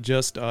not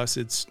just us,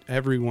 it's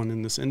everyone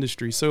in this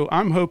industry. So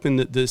I'm hoping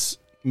that this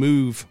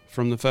move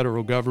from the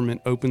federal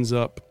government opens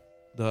up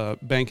the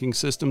banking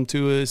system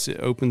to us. It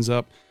opens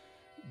up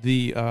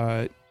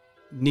the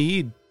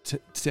need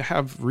to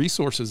have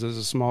resources as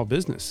a small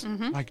business.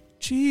 Mm-hmm. Like,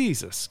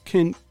 Jesus,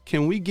 can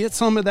we get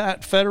some of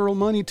that federal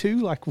money too?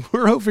 Like,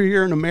 we're over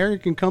here an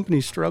American company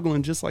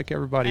struggling just like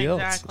everybody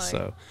else.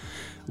 So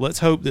let's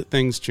hope that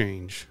things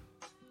change.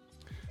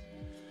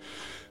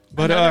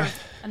 But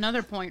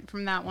another point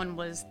from that one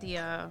was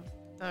the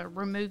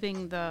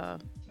removing the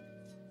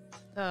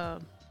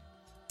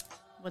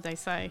what they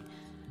say,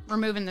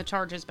 removing the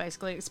charges,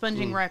 basically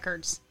expunging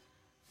records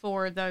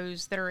for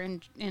those that are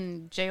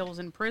in jails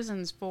and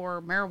prisons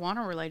for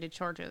marijuana related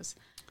charges.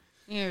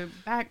 You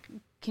know,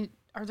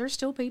 are there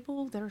still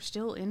people that are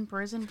still in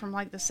prison from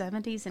like the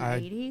 70s and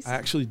 80s? I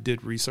actually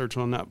did research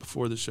on that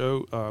before the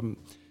show.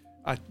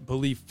 I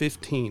believe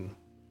 15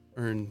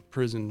 are in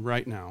prison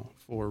right now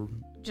for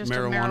Just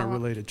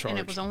marijuana-related charge. And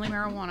it was only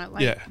marijuana.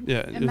 Like, yeah.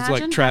 It was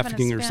like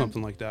trafficking or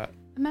something like that.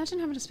 Imagine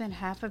having to spend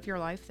half of your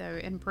life, though,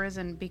 in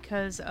prison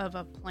because of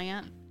a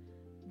plant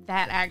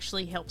that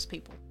actually helps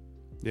people.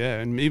 Yeah,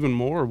 and even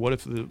more, what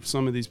if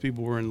some of these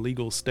people were in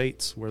legal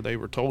states where they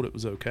were told it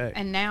was okay?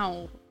 And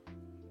now,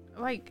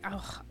 like,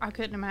 I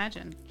couldn't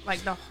imagine. Like,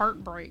 the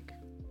heartbreak.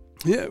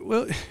 Yeah,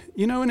 well,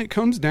 you know, and it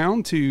comes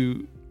down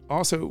to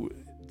also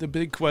the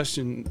big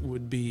question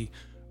would be,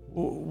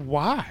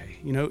 why?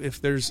 You know,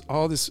 if there's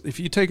all this, if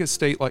you take a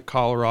state like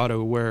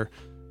Colorado where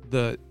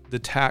the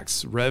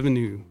tax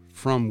revenue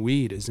from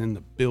weed is in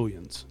the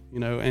billions, you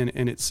know, and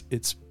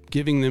it's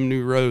giving them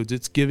new roads,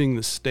 it's giving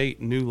the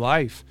state new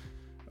life,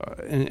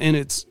 and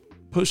it's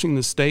pushing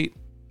the state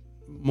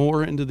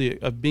more into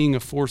being a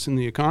force in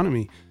the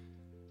economy.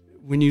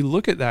 When you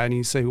look at that and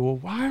you say, well,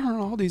 why aren't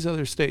all these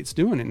other states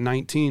doing it?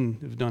 19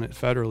 have done it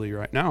federally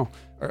right now,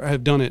 or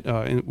have done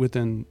it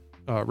within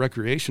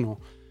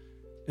recreational.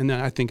 And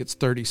then I think it's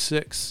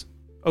 36.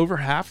 Over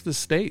half the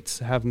states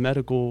have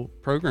medical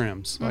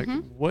programs. Like,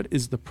 what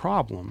is the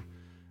problem?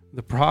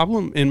 The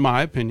problem, in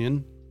my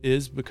opinion,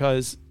 is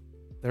because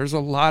there's a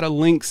lot of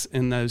links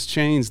in those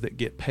chains that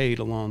get paid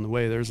along the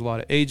way. There's a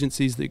lot of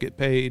agencies that get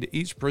paid.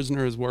 Each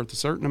prisoner is worth a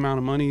certain amount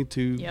of money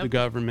to the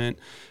government.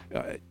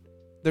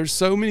 There's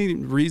so many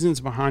reasons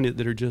behind it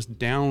that are just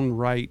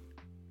downright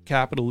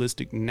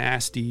capitalistic,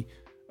 nasty.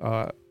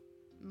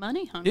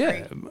 Money hungry.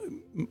 Yeah,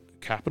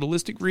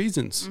 capitalistic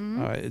reasons.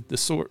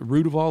 The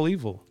root of all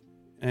evil.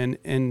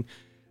 And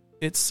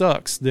it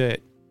sucks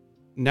that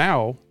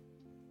now,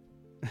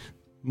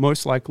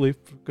 most likely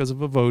because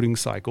of a voting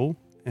cycle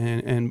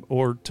and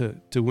or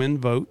to win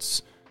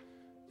votes,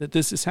 that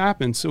this has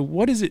happened. So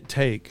what does it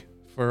take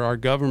for our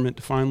government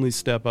to finally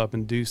step up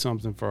and do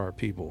something for our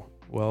people?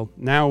 Well,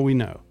 now we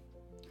know.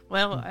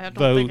 Well, I don't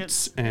votes think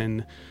it's...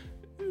 and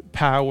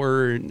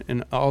power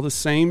and all the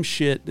same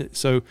shit.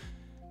 So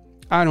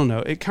I don't know.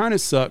 It kind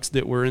of sucks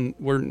that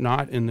we're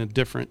not in a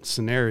different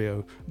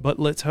scenario, but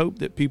let's hope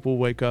that people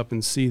wake up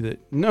and see that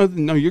no,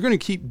 you're going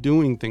to keep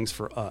doing things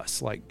for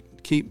us. Like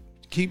keep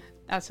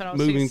That's what I was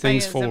moving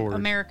things forward.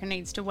 America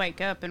needs to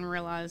wake up and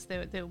realize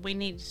that we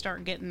need to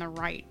start getting the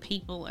right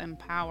people in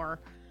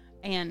power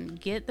and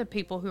get the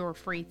people who are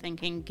free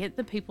thinking, get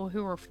the people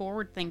who are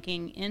forward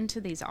thinking into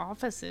these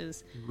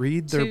offices.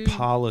 Read their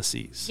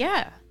policies.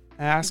 Yeah.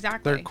 Ask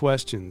their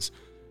questions.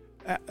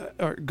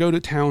 Or go to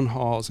town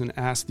halls and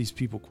ask these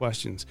people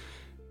questions.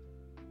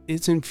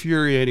 It's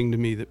infuriating to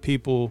me that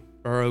people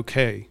are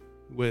okay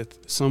with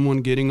someone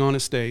getting on a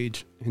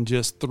stage and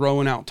just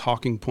throwing out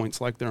talking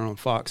points like they're on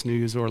Fox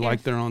News or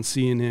like they're on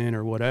CNN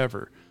or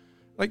whatever.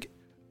 Like,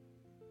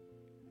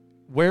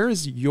 where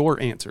is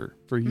your answer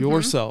for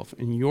yourself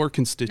and your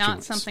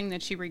constituents? Not something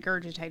that you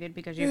regurgitated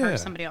because you heard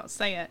somebody else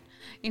say it.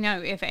 You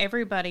know, if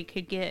everybody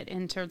could get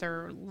into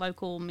their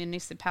local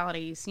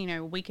municipalities, you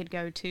know, we could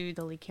go to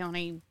the Lee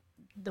County,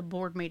 the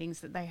board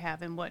meetings that they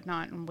have and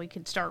whatnot, and we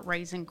could start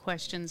raising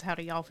questions. How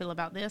do y'all feel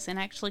about this? And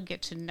actually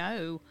get to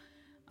know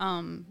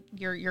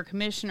your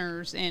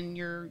commissioners and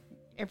your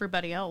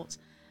everybody else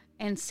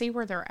and see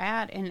where they're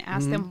at and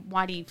ask them,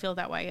 why do you feel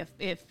that way?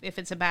 If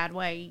it's a bad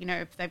way, you know,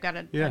 if they've got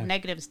a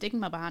negative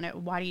stigma behind it,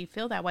 why do you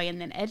feel that way?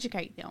 And then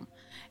educate them.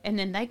 And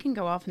then they can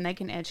go off and they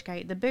can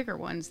educate the bigger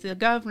ones, the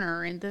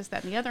governor and this,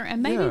 that, and the other.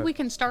 And maybe we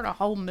can start a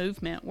whole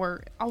movement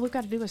where all we've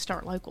got to do is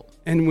start local.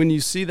 And when you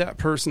see that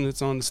person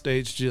that's on the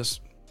stage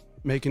just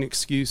making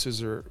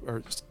excuses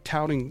or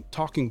touting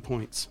talking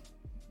points,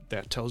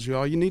 that tells you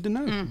all you need to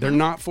know. They're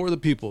not for the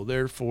people.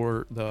 They're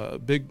for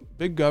the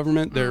big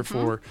government. They're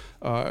for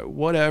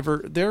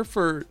whatever. They're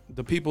for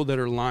the people that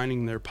are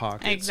lining their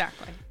pockets.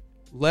 Exactly.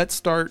 Let's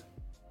start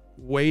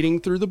wading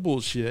through the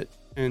bullshit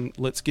and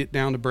let's get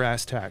down to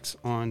brass tacks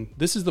on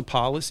this is the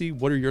policy.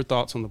 What are your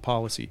thoughts on the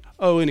policy?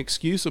 Oh, an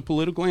excuse, a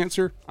political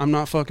answer? I'm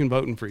not fucking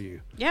voting for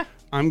you. Yeah.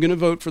 I'm going to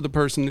vote for the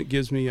person that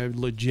gives me a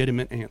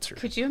legitimate answer.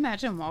 Could you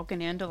imagine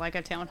walking into like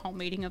a town hall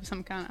meeting of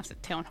some kind? I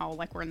said town hall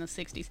like we're in the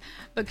 60s.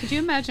 But could you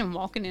imagine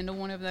walking into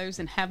one of those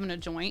and having a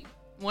joint,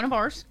 one of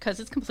ours,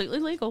 because it's completely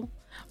legal,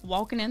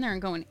 walking in there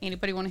and going,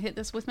 anybody want to hit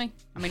this with me?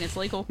 I mean, it's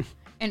legal.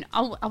 And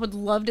I would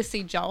love to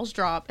see jaws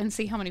drop and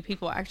see how many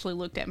people actually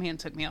looked at me and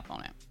took me up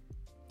on it.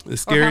 The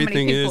scary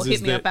thing is how many people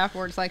hit me that up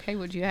afterwards like, hey,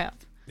 what'd you have?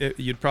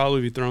 You'd probably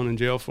be thrown in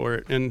jail for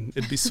it, and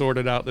it'd be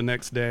sorted out the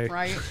next day.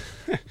 Right.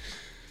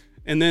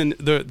 And then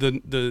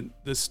the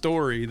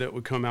story that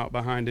would come out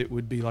behind it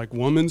would be like,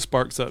 woman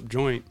sparks up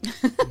joint.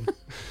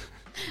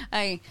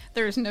 Hey,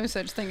 there's no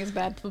such thing as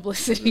bad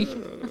publicity.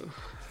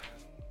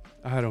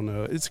 I don't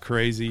know. It's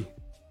crazy.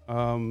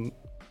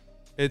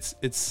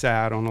 It's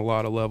sad on a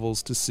lot of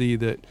levels to see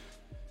that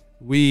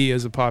we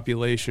as a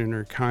population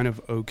are kind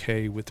of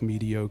okay with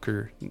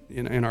mediocre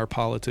in our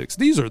politics.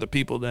 These are the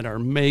people that are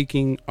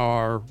making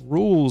our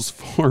rules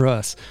for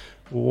us.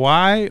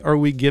 Why are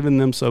we giving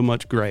them so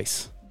much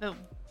grace? But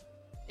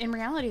in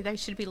reality, they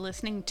should be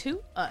listening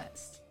to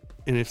us.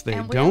 And if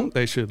they don't,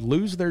 they should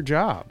lose their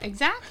job.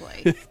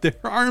 Exactly. They're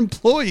our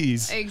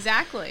employees.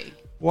 Exactly.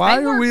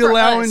 Why are we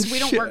allowing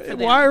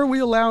Why are we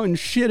allowing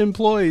shit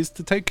employees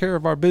to take care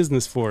of our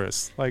business for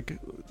us? Like,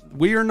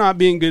 we are not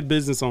being good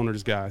business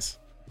owners, guys.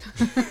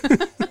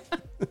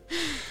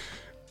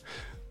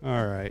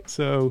 All right.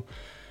 So,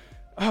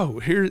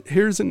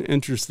 here's an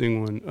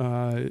interesting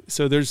one.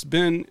 So there's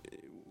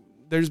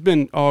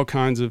been all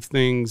kinds of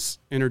things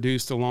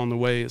introduced along the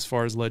way as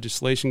far as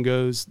legislation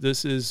goes.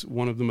 This is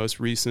one of the most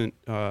recent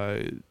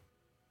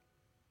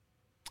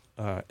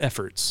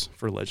efforts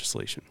for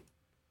legislation.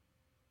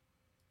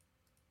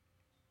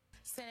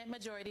 Senate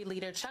Majority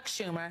Leader Chuck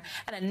Schumer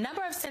and a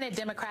number of Senate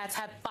Democrats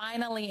have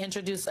finally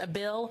introduced a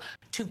bill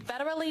to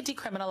federally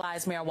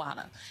decriminalize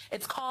marijuana.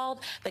 It's called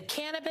the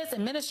Cannabis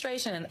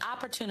Administration and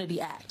Opportunity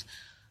Act.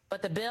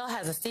 But the bill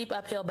has a steep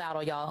uphill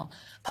battle, y'all.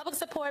 Public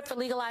support for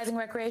legalizing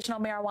recreational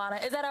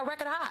marijuana is at a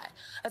record high.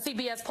 A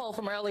CBS poll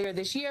from earlier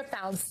this year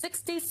found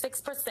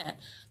 66%,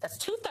 that's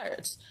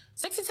 2/3,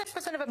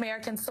 66% of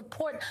Americans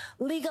support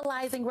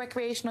legalizing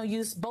recreational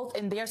use both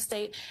in their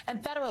state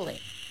and federally.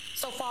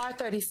 So far,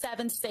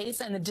 37 states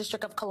and the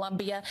District of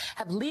Columbia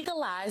have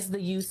legalized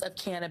the use of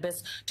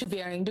cannabis to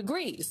varying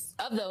degrees.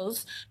 Of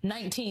those,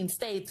 19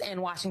 states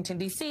and Washington,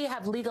 D.C.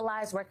 have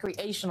legalized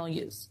recreational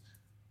use.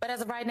 But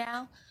as of right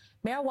now,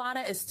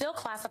 marijuana is still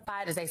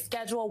classified as a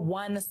Schedule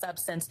I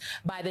substance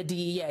by the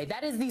DEA.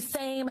 That is the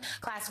same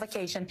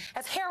classification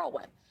as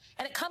heroin.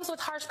 And it comes with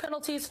harsh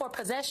penalties for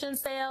possession,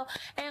 sale,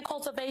 and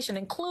cultivation,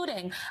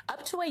 including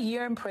up to a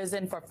year in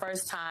prison for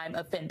first-time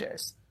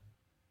offenders.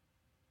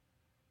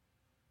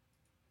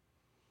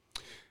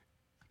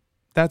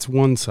 That's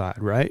one side,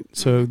 right?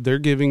 So they're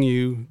giving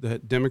you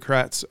that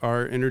Democrats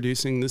are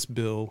introducing this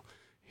bill.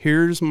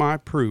 Here's my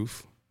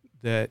proof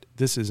that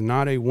this is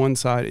not a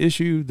one-side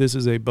issue. This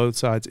is a both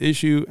sides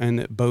issue, and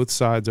that both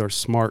sides are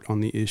smart on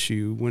the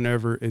issue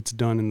whenever it's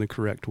done in the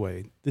correct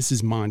way. This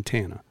is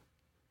Montana.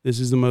 This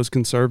is the most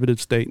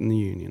conservative state in the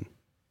union.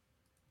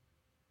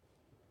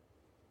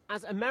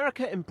 As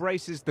America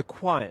embraces the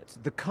quiet,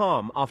 the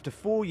calm after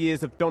 4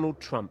 years of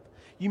Donald Trump,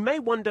 you may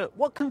wonder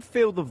what can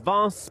fill the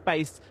vast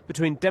space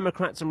between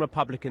Democrats and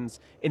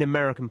Republicans in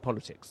American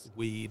politics.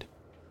 Weed.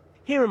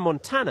 Here in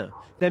Montana,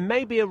 there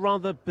may be a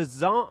rather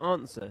bizarre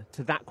answer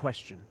to that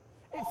question.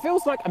 It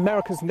feels like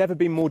America's never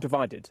been more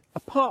divided,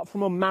 apart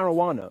from on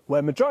marijuana, where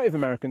a majority of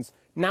Americans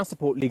now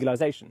support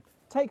legalization.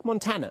 Take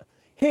Montana.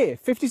 Here,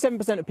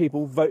 57% of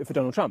people voted for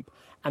Donald Trump,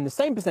 and the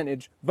same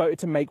percentage voted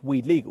to make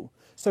weed legal.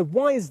 So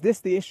why is this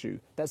the issue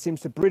that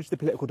seems to bridge the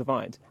political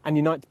divide and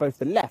unite both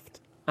the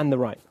left and the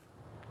right?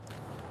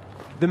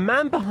 The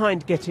man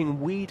behind getting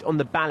weed on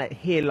the ballot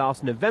here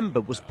last November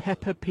was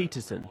Pepper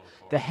Peterson,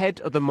 the head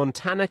of the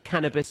Montana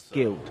Cannabis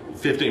Guild.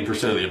 15%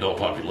 of the adult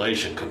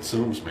population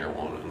consumes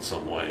marijuana in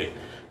some way.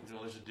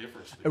 There's a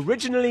difference.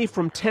 Originally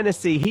from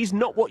Tennessee, he's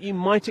not what you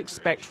might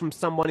expect from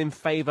someone in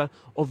favor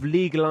of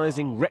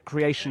legalizing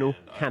recreational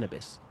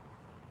cannabis.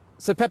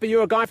 So, Pepper,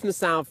 you're a guy from the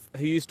South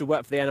who used to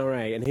work for the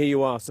NRA, and here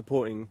you are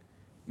supporting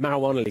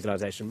marijuana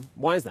legalization.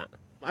 Why is that?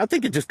 I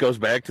think it just goes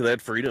back to that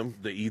freedom,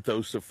 the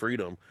ethos of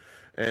freedom.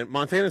 And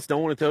Montanans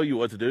don't want to tell you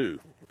what to do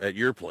at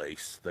your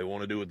place. They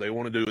want to do what they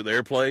want to do at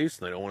their place.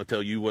 They don't want to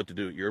tell you what to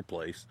do at your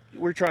place.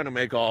 We're trying to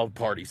make all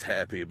parties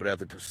happy, but at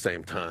the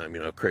same time,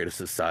 create a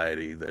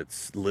society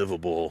that's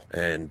livable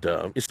and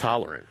is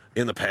tolerant.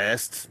 In the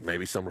past,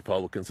 maybe some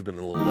Republicans have been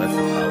a little less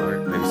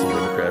intolerant. Maybe some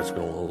Democrats have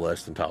been a little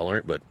less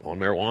intolerant. But on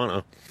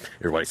marijuana,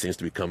 everybody seems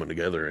to be coming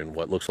together in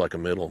what looks like a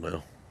middle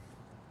now.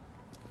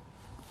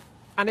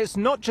 And it's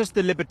not just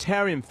the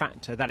libertarian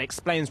factor that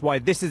explains why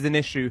this is an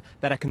issue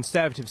that a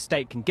conservative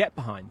state can get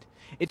behind.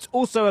 It's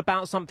also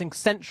about something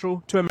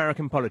central to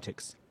American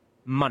politics: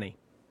 money.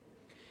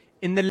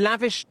 In the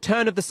lavish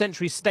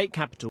turn-of-the-century state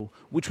capital,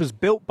 which was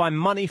built by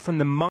money from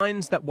the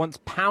mines that once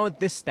powered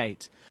this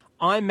state,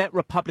 I met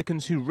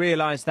Republicans who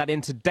realized that in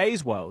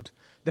today's world,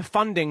 the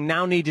funding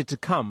now needed to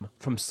come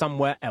from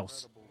somewhere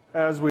else.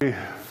 As we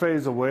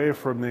phase away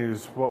from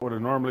these, what would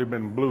have normally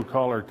been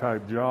blue-collar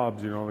type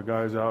jobs, the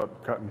guys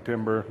out cutting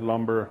timber,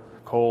 lumber,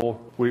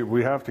 coal,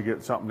 we have to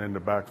get something in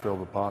to backfill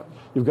the pot.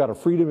 You've got a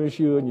freedom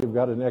issue and you've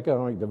got an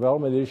economic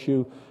development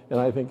issue, and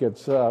I think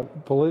it's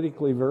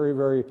politically very,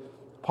 very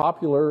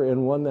popular,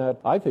 and one that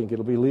I think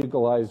it'll be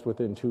legalized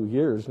within 2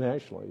 years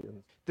nationally.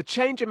 The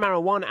change in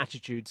marijuana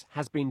attitudes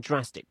has been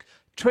drastic.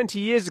 20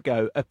 years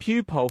ago, a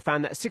Pew poll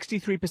found that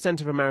 63%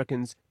 of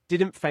Americans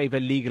didn't favor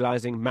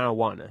legalizing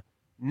marijuana.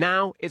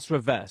 Now it's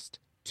reversed.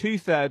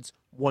 2/3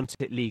 want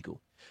it legal.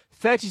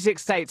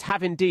 36 states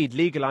have indeed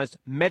legalized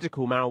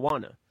medical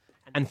marijuana,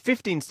 and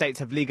 15 states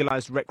have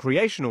legalized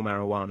recreational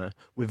marijuana,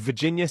 with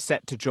Virginia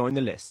set to join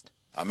the list.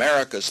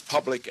 America's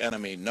public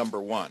enemy number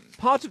one.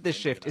 Part of this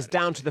shift is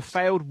down to the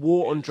failed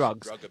war on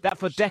drugs that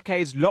for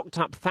decades locked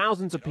up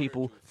thousands of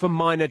people for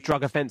minor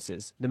drug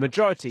offences, the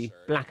majority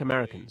black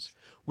Americans.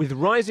 With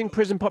rising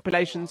prison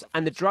populations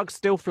and the drugs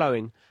still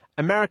flowing,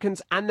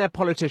 Americans and their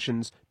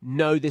politicians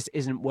know this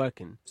isn't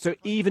working. So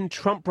even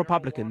Trump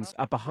Republicans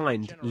are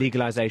behind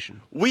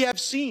legalization. We have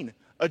seen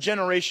a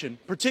generation,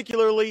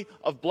 particularly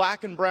of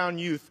black and brown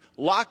youth,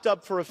 locked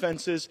up for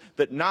offenses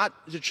that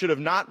should have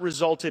not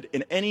resulted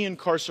in any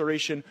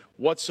incarceration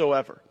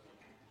whatsoever.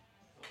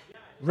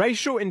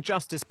 Racial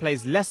injustice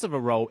plays less of a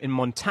role in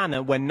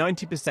Montana, where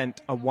 90%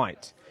 are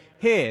white.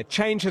 Here,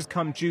 change has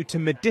come due to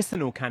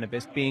medicinal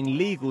cannabis being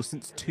legal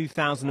since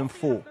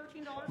 2004,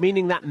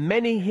 meaning that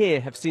many here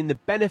have seen the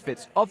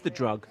benefits of the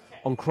drug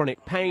on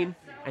chronic pain,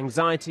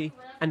 anxiety,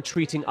 and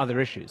treating other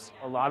issues.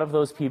 A lot of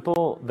those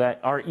people that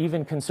are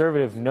even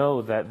conservative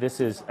know that this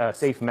is a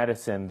safe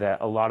medicine, that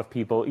a lot of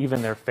people,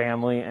 even their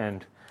family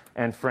and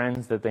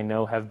friends that they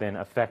know have been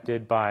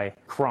affected by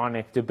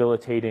chronic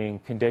debilitating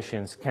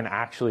conditions, can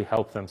actually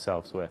help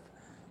themselves with.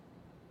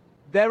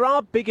 There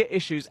are bigger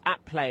issues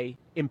at play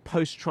in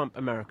post-Trump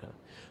America,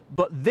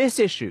 but this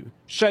issue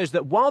shows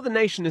that while the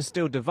nation is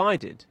still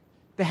divided,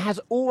 there has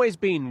always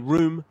been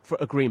room for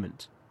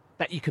agreement,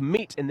 that you can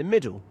meet in the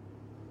middle,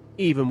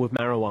 even with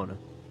marijuana.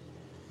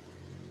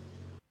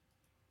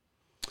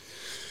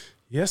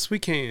 Yes, we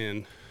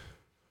can.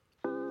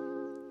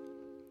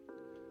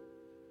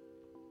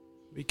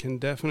 We can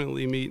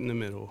definitely meet in the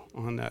middle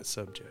on that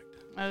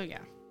subject. Oh,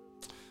 yeah.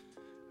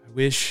 I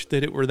wish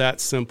that it were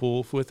that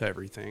simple with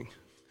everything.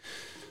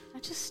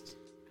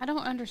 I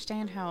don't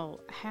understand how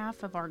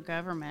half of our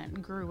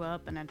government grew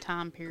up in a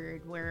time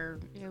period where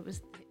it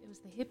was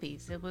the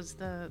hippies, it was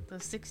the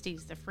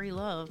 60s, the free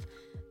love.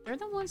 They're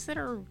the ones that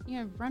are,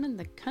 running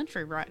the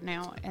country right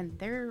now, and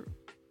they're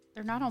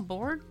not on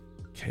board.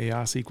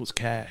 Chaos equals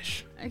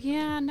cash.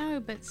 Yeah, I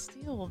know, but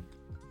still,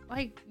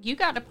 like, you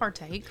got to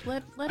partake.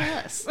 Let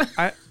us.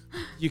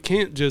 You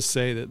can't just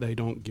say that they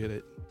don't get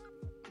it.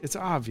 It's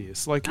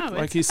obvious. Like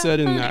he said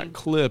funny in that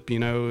clip,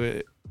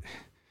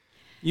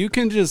 you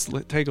can just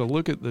take a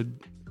look at the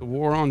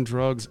war on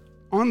drugs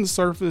on the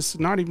surface,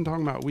 not even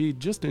talking about weed,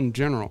 just in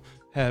general.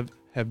 Have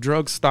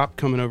drugs stopped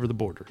coming over the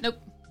border? Nope.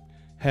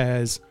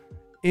 Has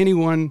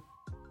anyone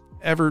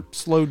ever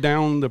slowed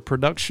down the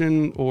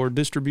production or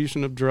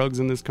distribution of drugs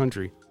in this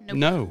country? Nope.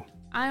 No.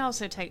 I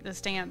also take the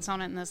stance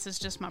on it, and this is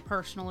just my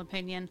personal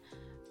opinion.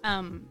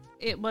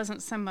 It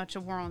wasn't so much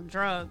a war on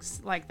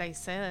drugs, like they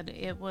said.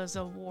 It was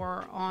a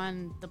war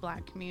on the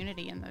black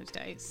community in those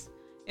days.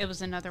 It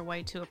was another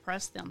way to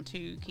oppress them,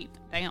 to keep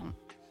them down.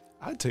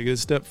 I'd take it a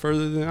step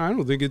further than I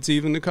don't think it's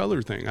even the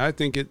color thing. I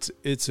think it's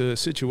a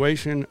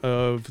situation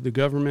of the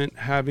government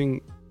having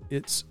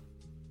its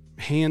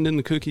hand in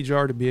the cookie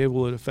jar to be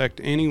able to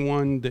affect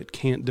anyone that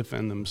can't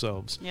defend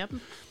themselves. Yep.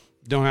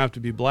 Don't have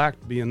to be black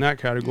to be in that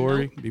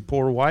category. Nope. Be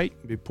poor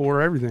white, be poor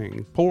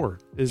everything. Poor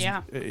is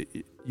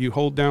you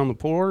hold down the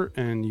poor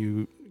and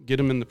you get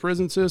them in the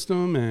prison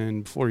system,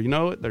 and before you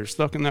know it, they're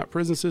stuck in that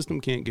prison system,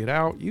 can't get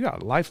out. You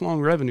got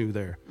lifelong revenue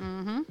there.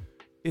 Mm-hmm.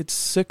 It's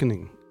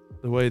sickening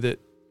the way that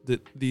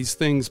these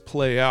things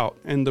play out,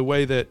 and the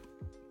way that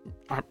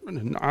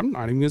I'm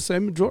not even going to say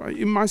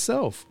majority,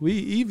 myself.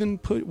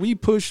 We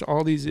push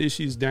all these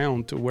issues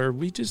down to where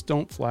we just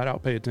don't flat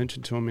out pay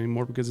attention to them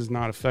anymore because it's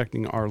not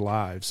affecting our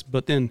lives.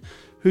 But then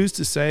who's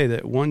to say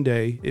that one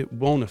day it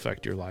won't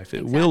affect your life?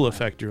 It will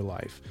affect your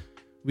life.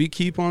 We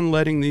keep on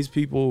letting these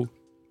people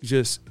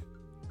just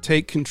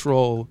take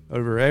control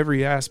over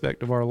every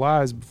aspect of our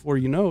lives. Before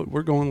you know it,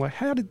 we're going like,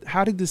 how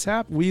did this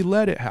happen? We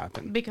let it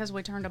happen because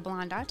we turned a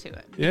blind eye to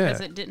it. Yeah.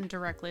 Because it didn't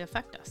directly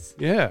affect us.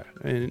 Yeah,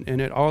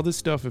 and all this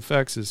stuff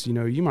affects us.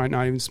 You might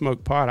not even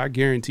smoke pot. I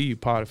guarantee you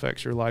pot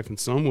affects your life in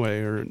some way,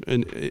 or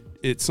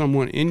it's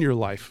someone in your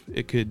life.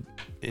 It could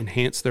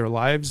enhance their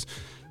lives,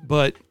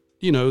 but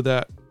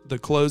that the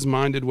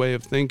closed-minded way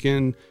of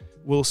thinking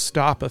will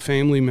stop a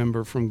family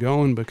member from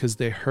going because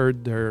they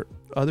heard their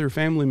other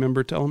family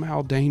member tell them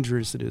how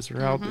dangerous it is,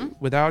 or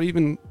without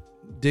even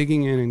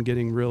digging in and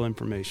getting real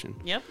information.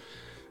 Yep.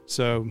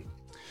 So,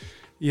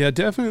 yeah,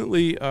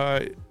 definitely.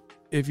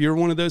 If you're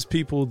one of those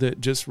people that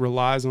just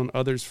relies on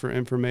others for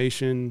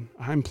information,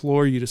 I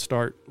implore you to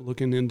start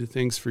looking into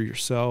things for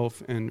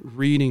yourself and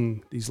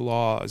reading these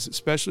laws,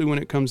 especially when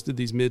it comes to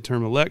these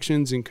midterm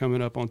elections and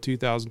coming up on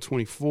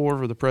 2024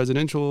 for the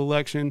presidential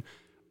election.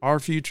 Our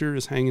future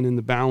is hanging in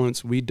the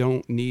balance. We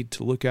don't need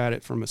to look at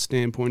it from a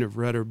standpoint of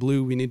red or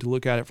blue. We need to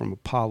look at it from a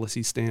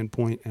policy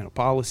standpoint, and a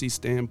policy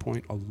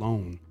standpoint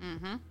alone.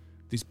 Mm-hmm.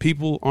 These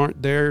people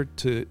aren't there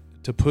to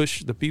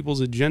push the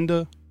people's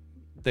agenda.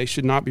 They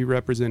should not be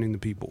representing the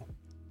people.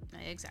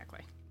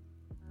 Exactly.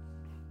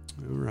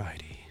 All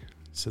righty.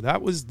 So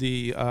that was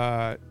the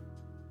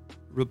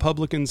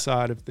Republican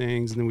side of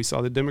things, and then we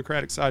saw the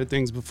Democratic side of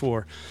things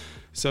before.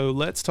 So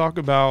let's talk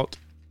about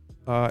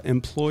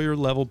employer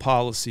level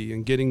policy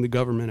and getting the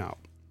government out.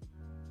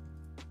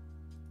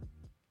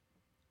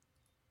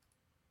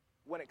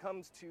 When it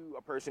comes to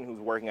a person who's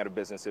working at a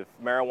business, if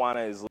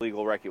marijuana is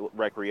legal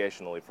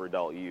recreationally for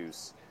adult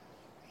use,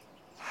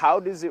 how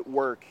does it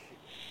work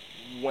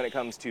when it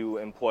comes to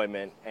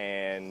employment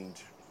and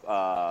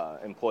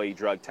employee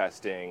drug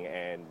testing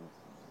and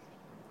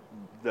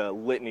the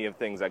litany of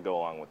things that go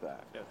along with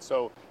that? Yeah,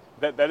 so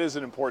that is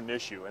an important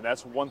issue, and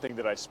that's one thing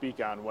that I speak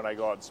on when I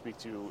go out and speak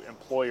to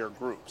employer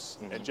groups.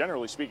 Mm-hmm. And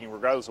generally speaking,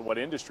 regardless of what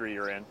industry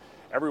you're in,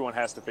 everyone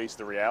has to face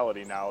the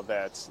reality now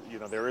that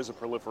there is a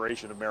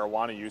proliferation of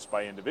marijuana use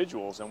by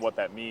individuals and what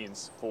that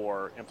means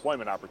for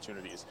employment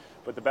opportunities.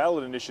 But the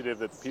ballot initiative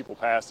that the people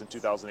passed in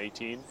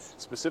 2018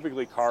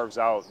 specifically carves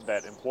out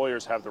that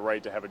employers have the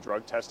right to have a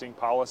drug testing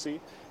policy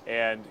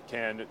and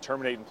can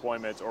terminate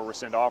employment or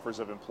rescind offers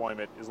of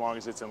employment as long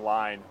as it's in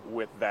line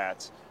with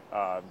that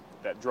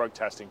drug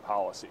testing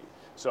policy.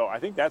 So I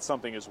think that's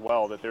something as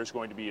well that there's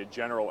going to be a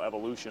general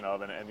evolution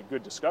of and a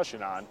good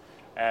discussion on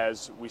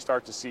as we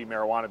start to see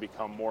marijuana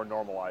become more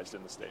normalized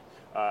in the state.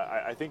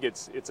 I think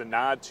it's a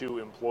nod to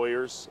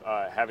employers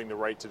having the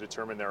right to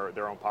determine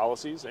their own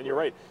policies. And you're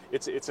right,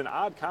 it's an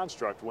odd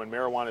construct when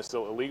marijuana is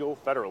still illegal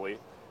federally,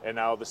 and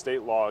now the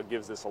state law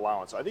gives this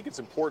allowance. So I think it's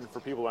important for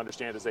people to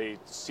understand as they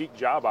seek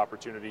job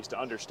opportunities to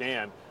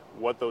understand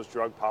what those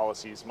drug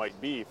policies might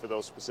be for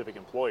those specific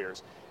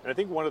employers. And I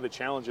think one of the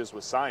challenges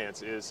with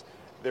science is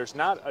there's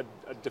not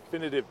a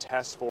definitive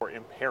test for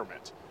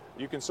impairment.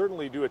 You can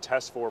certainly do a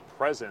test for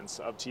presence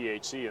of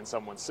THC in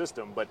someone's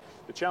system, but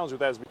the challenge with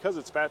that is because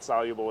it's fat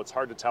soluble, it's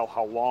hard to tell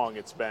how long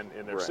it's been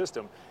in their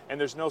system, and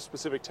there's no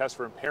specific test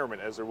for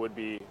impairment as there would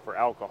be for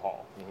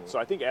alcohol. Mm-hmm. So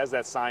I think as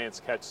that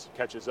science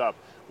catches up,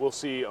 we'll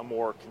see a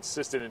more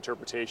consistent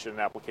interpretation and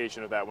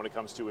application of that when it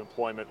comes to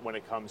employment, when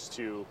it comes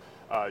to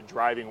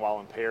driving while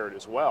impaired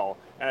as well.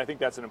 And I think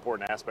that's an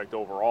important aspect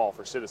overall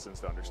for citizens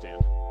to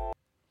understand.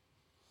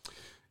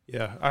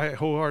 Yeah, I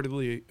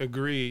wholeheartedly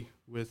agree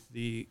with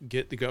the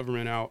get the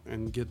government out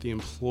and get the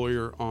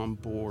employer on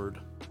board,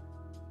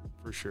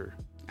 for sure.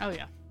 Oh,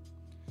 yeah.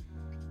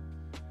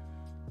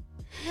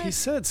 He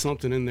said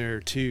something in there,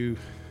 too.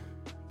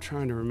 I'm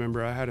trying to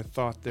remember. I had a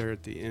thought there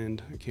at the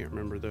end. I can't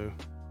remember, though.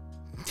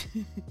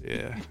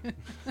 Yeah.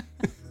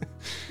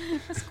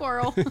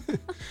 Squirrel.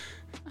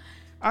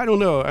 I don't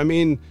know. I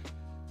mean...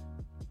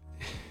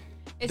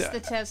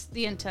 It's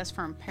the end test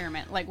for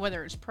impairment, like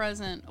whether it's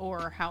present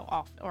or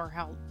how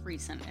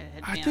recent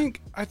it had been.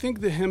 I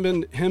think the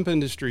hemp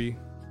industry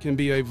can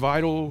be a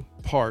vital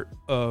part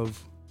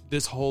of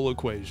this whole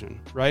equation,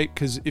 right?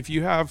 Because if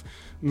you have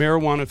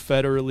marijuana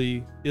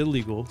federally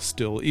illegal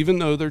still, even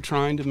though they're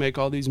trying to make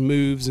all these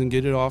moves and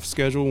get it off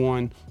Schedule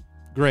 1,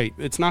 great.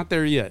 It's not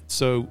there yet.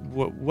 So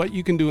what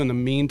you can do in the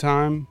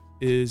meantime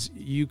is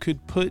you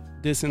could put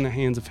this in the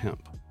hands of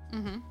hemp.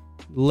 Mm-hmm.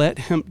 Let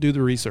hemp do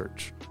the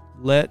research.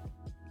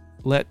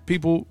 Let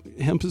people,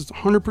 hemp is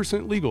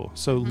 100% legal.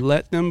 So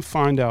let them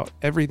find out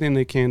everything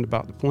they can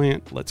about the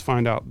plant. Let's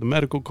find out the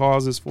medical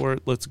causes for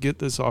it. Let's get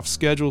this off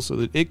schedule so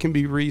that it can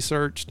be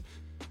researched.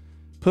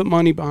 Put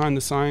money behind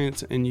the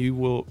science and you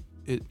will,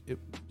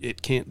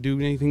 it can't do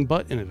anything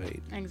but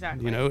innovate.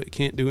 Exactly. You know, it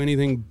can't do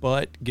anything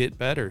but get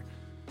better.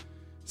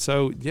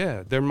 So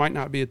yeah, there might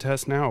not be a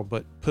test now,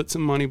 but put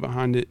some money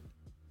behind it,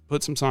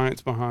 put some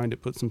science behind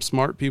it, put some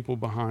smart people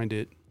behind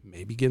it,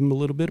 maybe give them a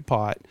little bit of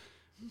pot.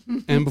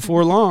 And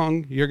before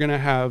long, you're going to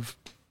have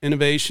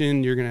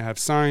innovation, you're going to have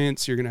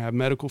science, you're going to have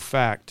medical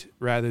fact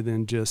rather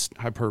than just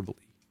hyperbole.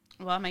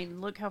 Well, I mean,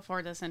 look how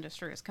far this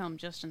industry has come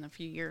just in the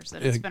few years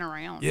that it's been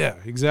around. Yeah,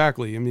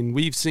 exactly. I mean,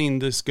 we've seen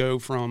this go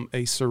from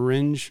a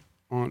syringe,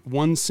 on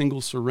one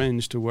single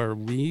syringe, to where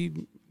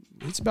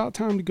it's about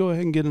time to go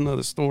ahead and get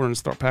another store and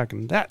start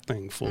packing that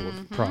thing full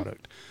of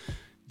product.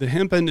 The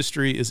hemp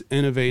industry is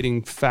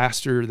innovating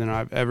faster than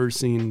I've ever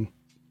seen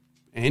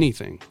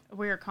anything.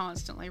 We are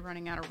constantly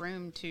running out of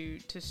room to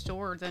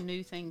store the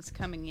new things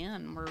coming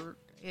in.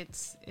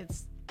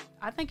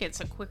 I think it's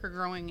a quicker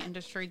growing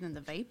industry than the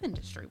vape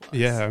industry was.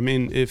 Yeah, I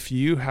mean, if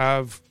you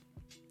have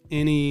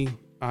any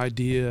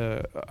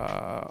idea,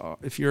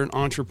 if you're an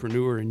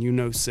entrepreneur and you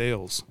know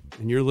sales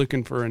and you're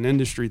looking for an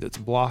industry that's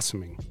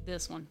blossoming,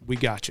 this one, we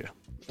got you.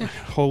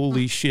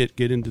 Holy shit,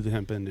 get into the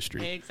hemp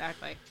industry.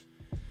 Exactly.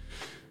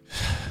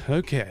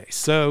 Okay,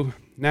 so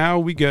now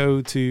we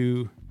go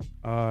to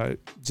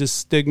just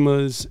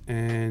stigmas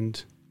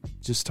and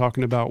just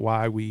talking about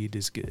why weed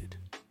is good.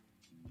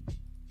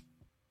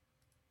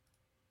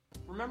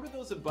 Remember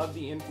those Above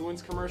the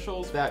Influence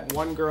commercials? That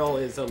one girl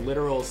is a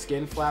literal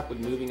skin flap with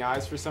moving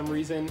eyes for some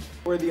reason,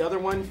 or the other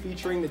one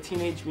featuring the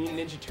Teenage Mutant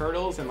Ninja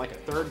Turtles in like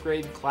a 3rd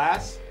grade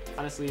class?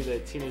 Honestly, the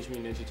Teenage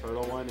Mutant Ninja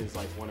Turtle one is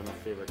like one of my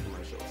favorite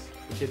commercials.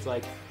 The kid's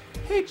like,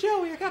 "Hey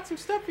Joey, I got some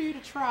stuff for you to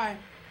try.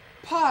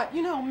 Pot,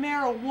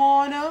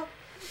 marijuana."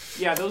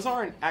 Yeah, those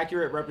aren't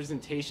accurate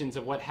representations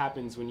of what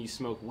happens when you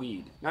smoke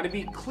weed. Now, to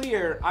be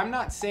clear, I'm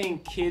not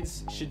saying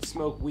kids should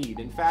smoke weed.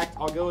 In fact,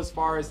 I'll go as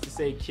far as to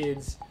say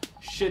kids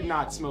should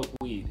not smoke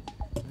weed.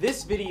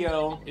 This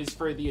video is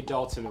for the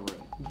adults in the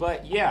room.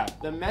 But yeah,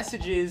 the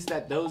messages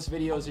that those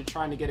videos are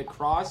trying to get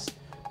across,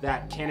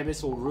 that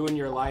cannabis will ruin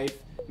your life,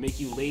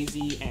 make you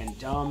lazy and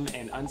dumb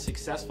and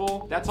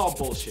unsuccessful, that's all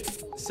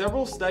bullshit.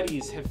 Several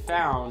studies have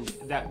found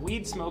that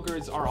weed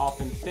smokers are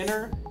often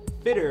thinner,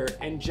 fitter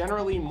and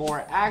generally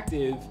more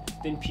active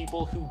than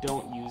people who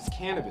don't use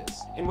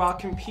cannabis. And while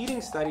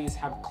competing studies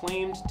have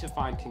claimed to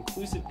find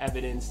conclusive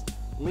evidence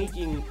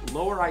linking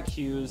lower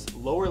IQs,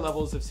 lower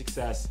levels of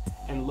success,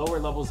 and lower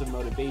levels of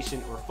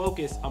motivation or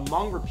focus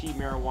among repeat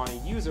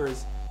marijuana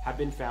users have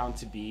been found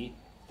to be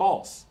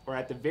false, or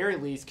at the very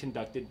least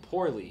conducted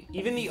poorly.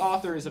 Even the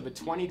authors of a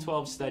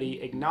 2012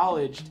 study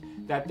acknowledged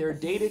that their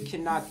data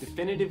cannot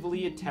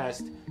definitively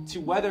attest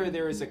to whether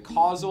there is a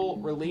causal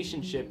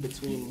relationship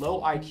between low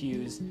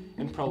IQs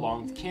and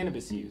prolonged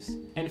cannabis use.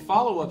 And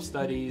follow-up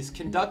studies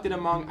conducted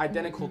among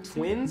identical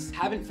twins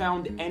haven't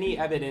found any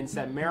evidence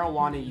that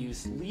marijuana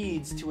use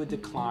leads to a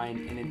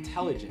decline in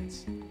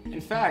intelligence.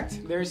 In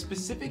fact, there are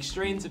specific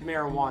strains of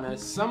marijuana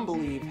some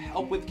believe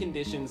help with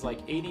conditions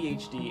like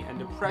ADHD and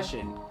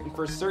depression, and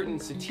for certain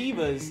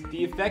sativas,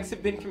 the effects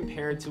have been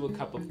compared to a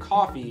cup of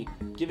coffee,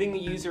 giving the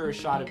user a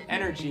shot of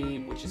energy,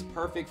 which is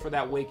perfect for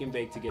that wake and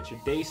bake to get your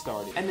day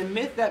started. And the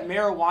myth that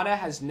marijuana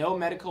has no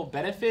medical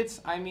benefits,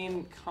 I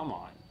mean, come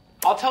on.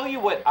 I'll tell you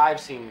what I've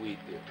seen weed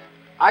do.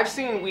 I've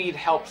seen weed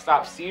help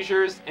stop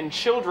seizures in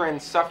children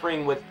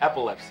suffering with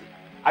epilepsy.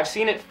 I've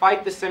seen it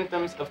fight the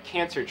symptoms of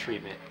cancer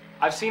treatment.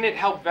 I've seen it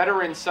help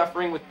veterans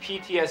suffering with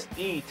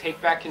PTSD take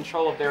back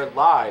control of their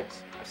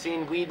lives. I've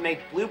seen weed make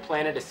Blue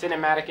Planet a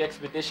cinematic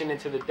expedition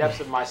into the depths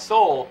of my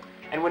soul,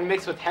 and when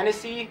mixed with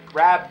Hennessy,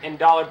 rap, and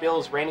dollar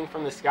bills raining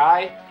from the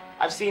sky,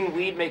 I've seen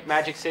weed make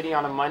Magic City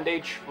on a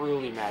Monday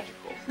truly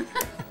magical.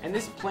 And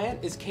this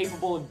plant is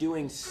capable of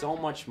doing so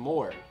much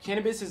more.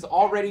 Cannabis has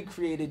already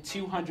created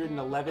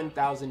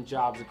 211,000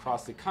 jobs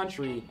across the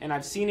country, and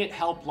I've seen it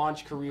help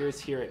launch careers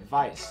here at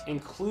Vice,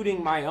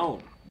 including my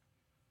own.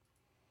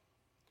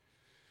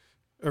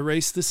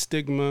 Erase the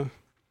stigma,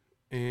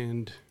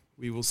 and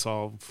we will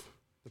solve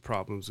the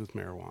problems with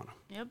marijuana.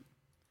 Yep.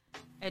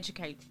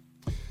 Educate.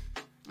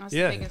 That's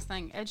Yeah. the biggest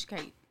thing.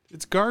 Educate.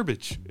 It's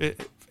garbage.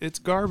 It's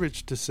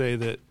garbage to say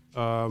that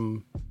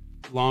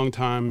long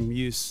time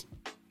use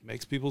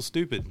makes people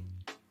stupid.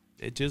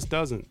 It just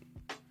doesn't.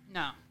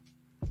 No.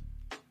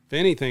 If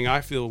anything,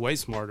 I feel way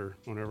smarter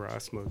whenever I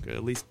smoke.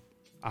 At least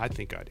I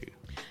think I do.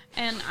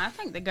 And I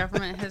think the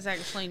government has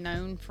actually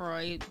known for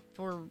a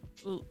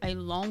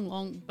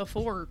long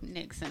before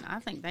Nixon. I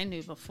think they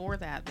knew before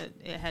that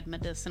it had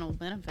medicinal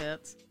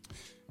benefits.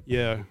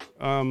 Yeah.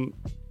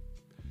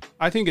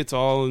 I think it's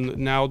all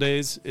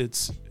nowadays.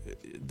 It's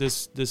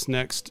this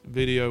next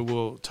video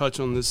will touch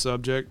on this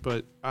subject,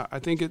 but I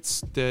think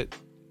it's that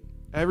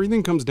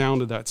everything comes down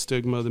to that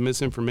stigma, the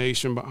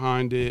misinformation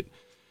behind it,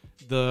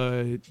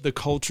 the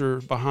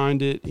culture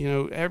behind it. You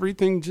know,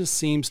 everything just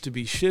seems to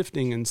be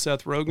shifting, and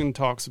Seth Rogen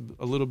talks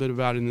a little bit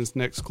about it in this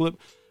next clip,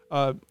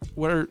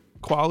 where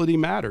quality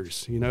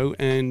matters, you know,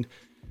 and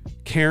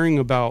caring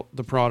about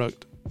the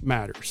product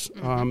matters.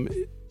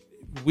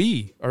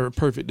 We are a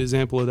perfect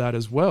example of that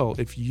as well.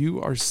 If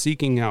you are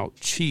seeking out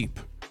cheap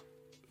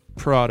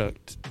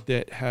product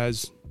that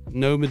has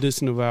no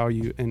medicinal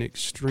value and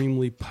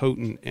extremely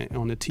potent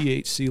on a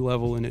THC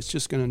level, and it's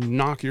just going to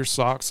knock your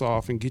socks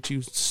off and get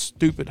you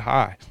stupid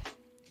high,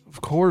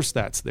 of course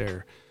that's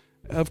there.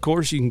 Of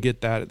course you can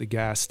get that at the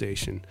gas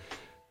station.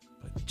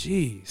 But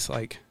geez,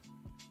 like,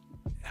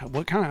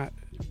 what kind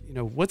of, you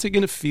know, what's it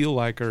going to feel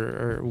like,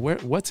 or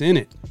what's in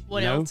it?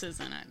 What else is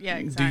in it? Yeah,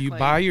 exactly. Do you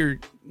buy your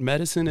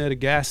medicine at a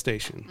gas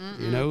station?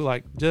 You know,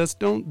 like, just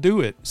don't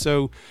do it.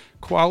 So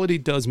quality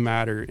does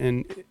matter.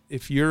 And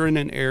if you're in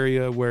an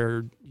area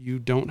where you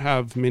don't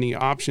have many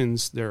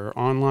options, there are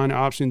online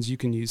options. You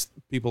can use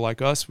people like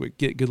us with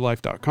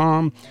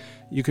getgoodlife.com.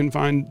 You can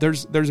find,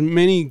 there's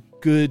many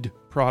good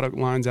product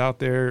lines out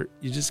there.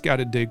 You just got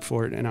to dig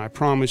for it. And I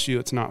promise you,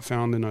 it's not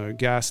found in a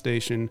gas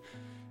station.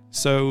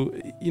 So,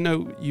 you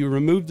know, you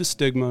remove the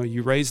stigma,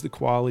 you raise the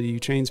quality, you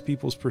change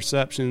people's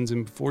perceptions,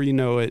 and before you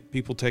know it,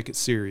 people take it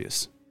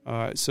serious.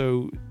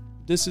 So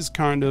this is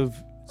kind of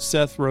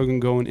Seth Rogen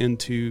going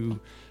into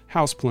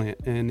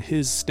Houseplant and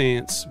his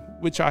stance,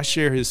 which I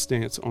share his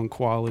stance on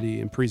quality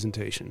and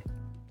presentation.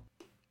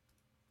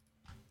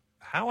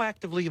 How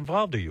actively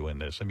involved are you in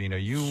this? I mean, are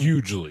you...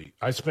 Hugely.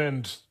 I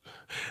spend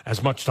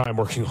as much time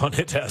working on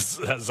it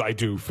as I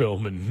do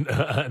film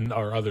and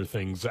our other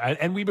things.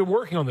 And we've been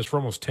working on this for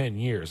almost 10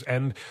 years.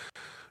 And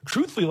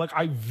truthfully, like,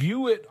 I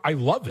view it, I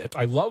love it.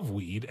 I love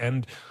weed.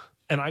 And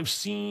I've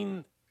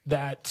seen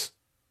that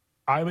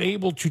I'm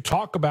able to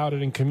talk about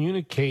it and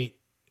communicate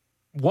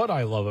what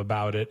I love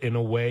about it in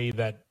a way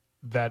that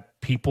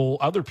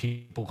other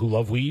people who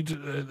love weed,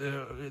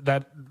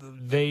 that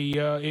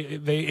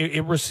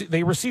they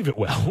receive it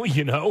well,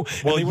 you know.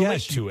 Well, and they relate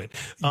yes, to it.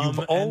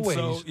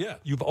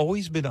 You've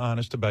always been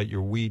honest about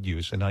your weed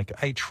use, and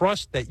I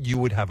trust that you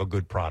would have a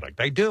good product.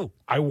 I do.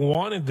 I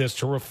wanted this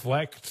to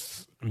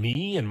reflect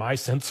me and my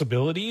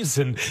sensibilities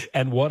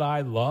and what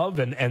I love,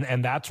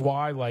 and that's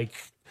why, like,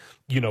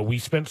 you know, we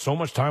spent so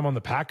much time on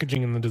the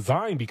packaging and the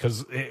design,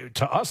 because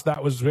to us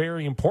that was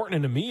very important,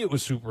 and to me it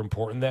was super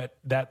important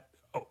that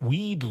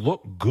weed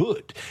look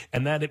good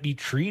and that it be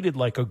treated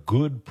like a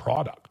good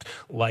product.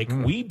 Like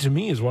weed to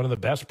me is one of the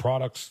best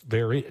products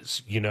there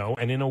is, you know,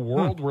 and in a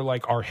world where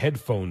like our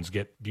headphones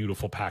get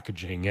beautiful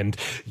packaging and,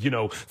 you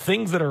know,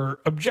 things that are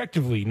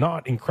objectively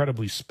not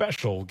incredibly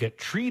special get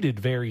treated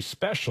very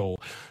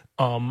special.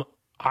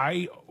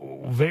 I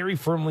very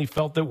firmly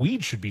felt that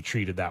weed should be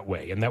treated that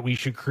way and that we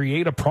should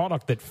create a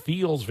product that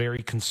feels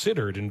very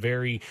considered and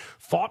very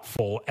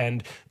thoughtful.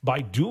 And by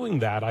doing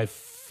that, I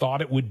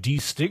thought it would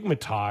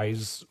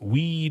destigmatize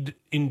weed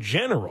in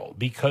general,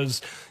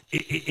 because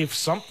if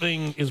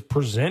something is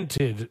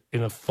presented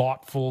in a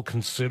thoughtful,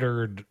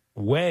 considered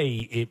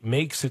way, it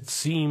makes it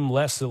seem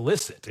less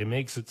illicit. It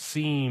makes it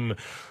seem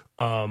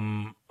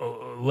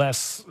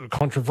less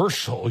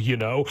controversial, you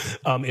know.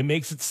 It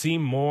makes it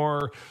seem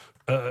more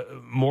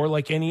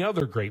like any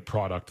other great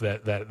product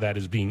that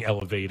is being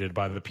elevated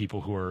by the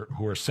people who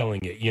are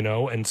selling it, you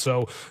know? And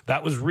so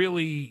that was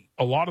really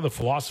a lot of the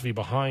philosophy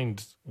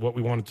behind what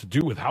we wanted to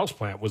do with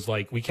Houseplant. Was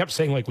like, we kept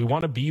saying like, we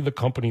want to be the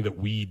company that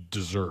weed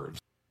deserves.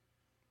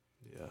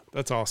 Yeah,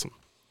 that's awesome.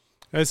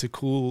 That's a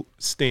cool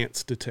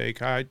stance to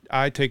take.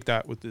 I take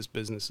that with this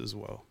business as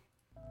well.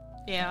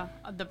 Yeah,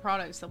 the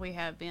products that we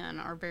have in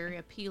are very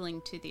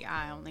appealing to the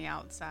eye on the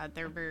outside.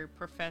 They're very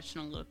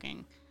professional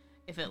looking.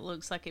 If it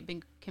looks like it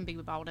can be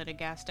bought at a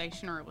gas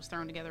station or it was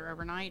thrown together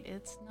overnight,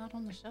 it's not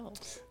on the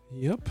shelves.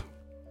 Yep.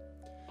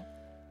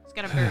 It's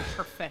got a very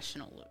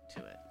professional look to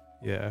it.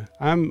 Yeah,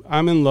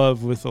 I'm in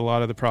love with a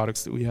lot of the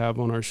products that we have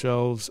on our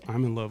shelves.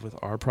 I'm in love with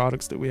our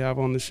products that we have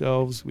on the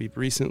shelves. We've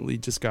recently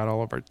just got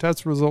all of our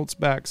test results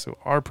back, so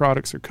our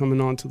products are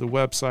coming onto the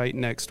website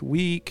next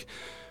week.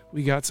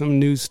 We got some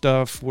new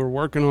stuff. We're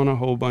working on a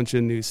whole bunch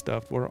of new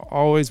stuff. We're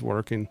always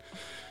working.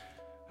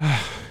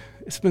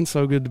 It's been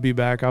so good to be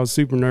back. I was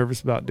super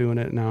nervous about doing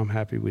it. Now I'm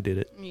happy we did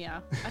it. Yeah,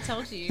 I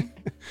told you.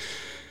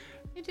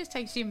 It just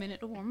takes you a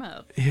minute to warm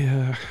up.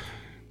 Yeah.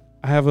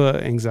 I have an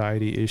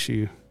anxiety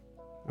issue.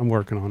 I'm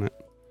working on it.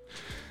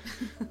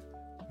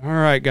 All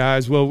right,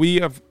 guys. Well, we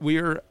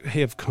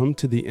have come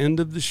to the end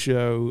of the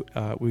show.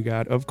 We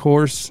got, of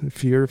course,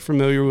 if you're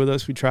familiar with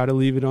us, we try to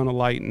leave it on a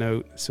light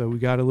note. So we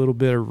got a little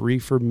bit of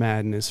reefer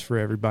madness for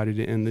everybody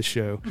to end the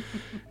show.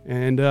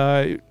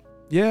 And,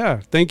 yeah,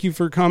 thank you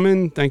for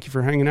coming. Thank you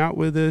for hanging out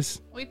with us.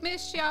 We've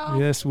missed y'all.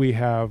 Yes, we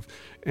have.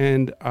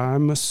 And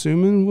I'm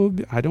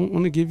assuming I don't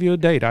want to give you a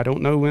date. I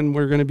don't know when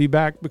we're going to be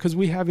back because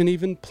we haven't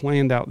even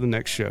planned out the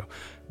next show.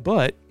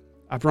 But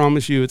I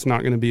promise you it's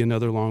not going to be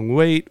another long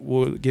wait.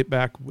 We'll get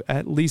back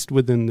at least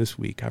within this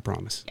week, I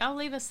promise. Y'all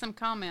leave us some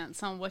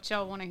comments on what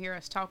y'all want to hear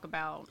us talk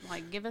about.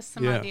 Like, give us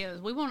some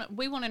ideas. We want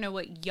to know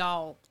what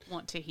y'all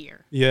want to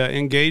hear. Yeah,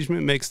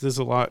 engagement makes this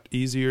a lot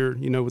easier.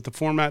 You know, with the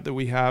format that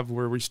we have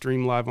where we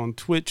stream live on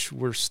Twitch,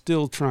 we're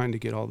still trying to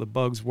get all the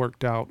bugs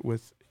worked out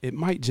with. It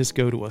might just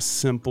go to a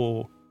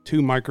simple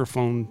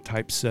 2-microphone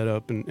type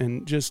setup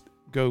and just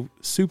go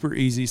super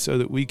easy so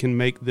that we can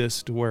make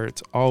this to where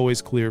it's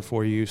always clear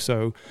for you.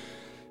 So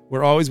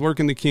we're always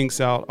working the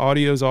kinks out.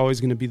 Audio is always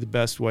going to be the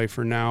best way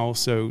for now.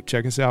 So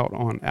check us out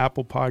on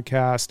Apple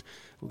Podcast.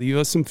 Leave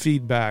us some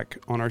feedback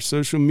on our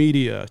social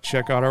media.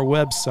 Check out our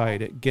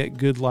website at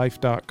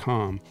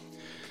getgoodlife.com.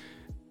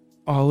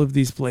 All of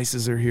these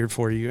places are here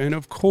for you. And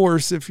of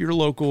course, if you're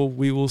local,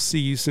 we will see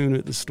you soon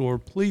at the store.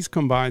 Please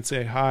come by and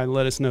say hi and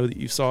let us know that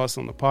you saw us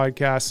on the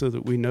podcast so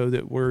that we know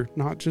that we're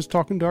not just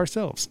talking to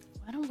ourselves.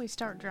 Why don't we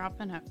start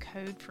dropping a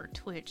code for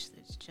Twitch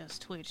that's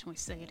just Twitch and we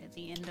say it at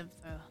the end of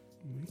the...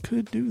 We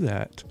could do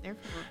that.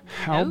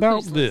 How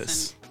about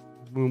this?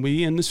 When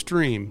we end the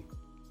stream,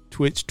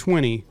 Twitch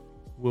 20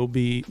 will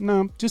be...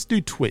 No, just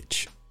do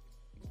Twitch.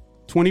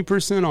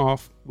 20%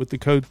 off with the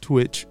code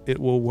Twitch. It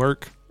will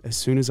work as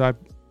soon as I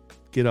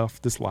get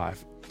off this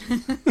live.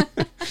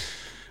 All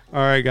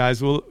right,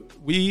 guys. Well,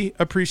 we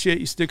appreciate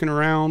you sticking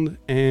around.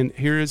 And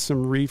here is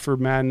some reefer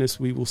madness.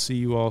 We will see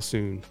you all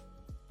soon.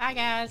 Bye,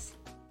 guys.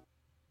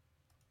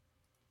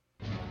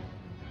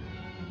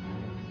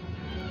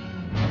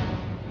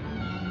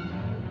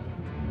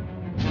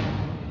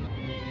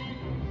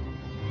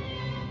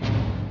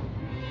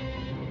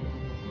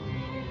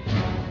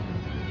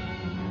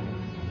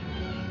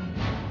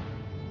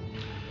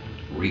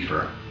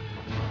 Reefer.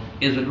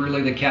 Is it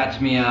really the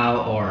cat's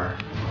meow or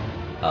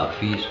a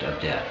feast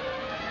of death?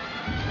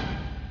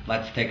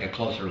 Let's take a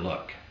closer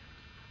look.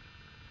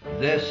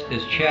 This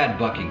is Chad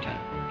Buckington,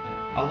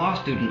 a law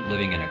student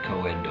living in a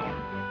co-ed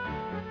dorm.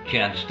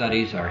 Chad's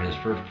studies are his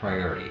first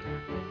priority,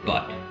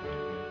 but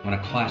when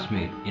a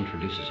classmate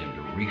introduces him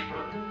to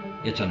reefer,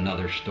 it's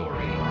another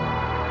story.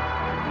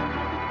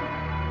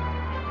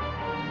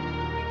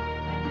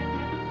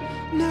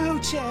 No,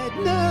 Chad,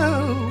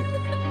 no!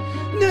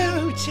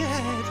 No,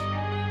 Chad!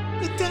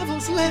 The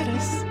devil's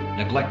lettuce!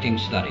 Neglecting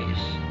studies.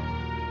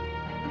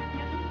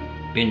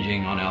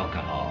 Binging on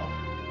alcohol.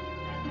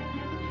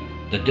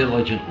 The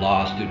diligent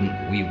law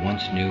student we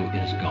once knew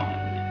is gone.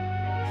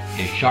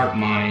 His sharp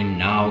mind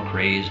now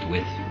crazed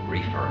with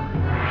reefer.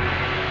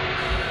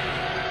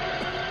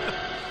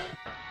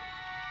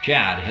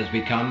 Chad has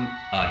become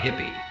a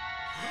hippie.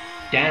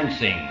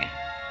 Dancing.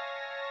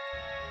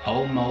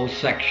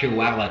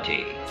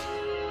 homosexuality,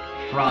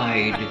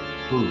 fried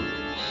foods.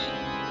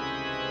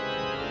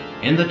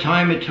 In the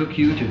time it took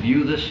you to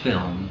view this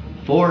film,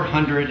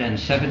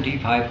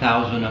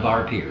 475,000 of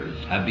our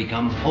peers have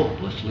become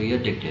hopelessly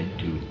addicted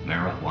to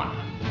marijuana.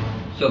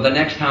 So the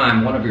next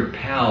time one of your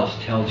pals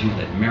tells you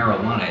that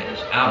marijuana is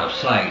out of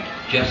sight,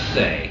 just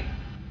say,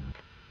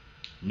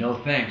 "No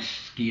thanks,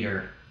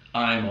 Skeeter.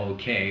 I'm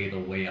okay the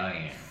way I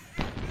am."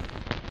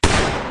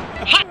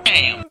 Hot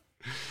damn!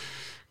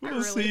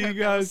 We'll see you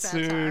guys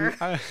soon.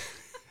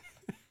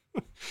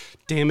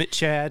 Damn it,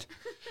 Chad.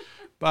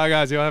 Bye,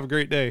 guys. Y'all have a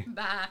great day.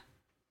 Bye.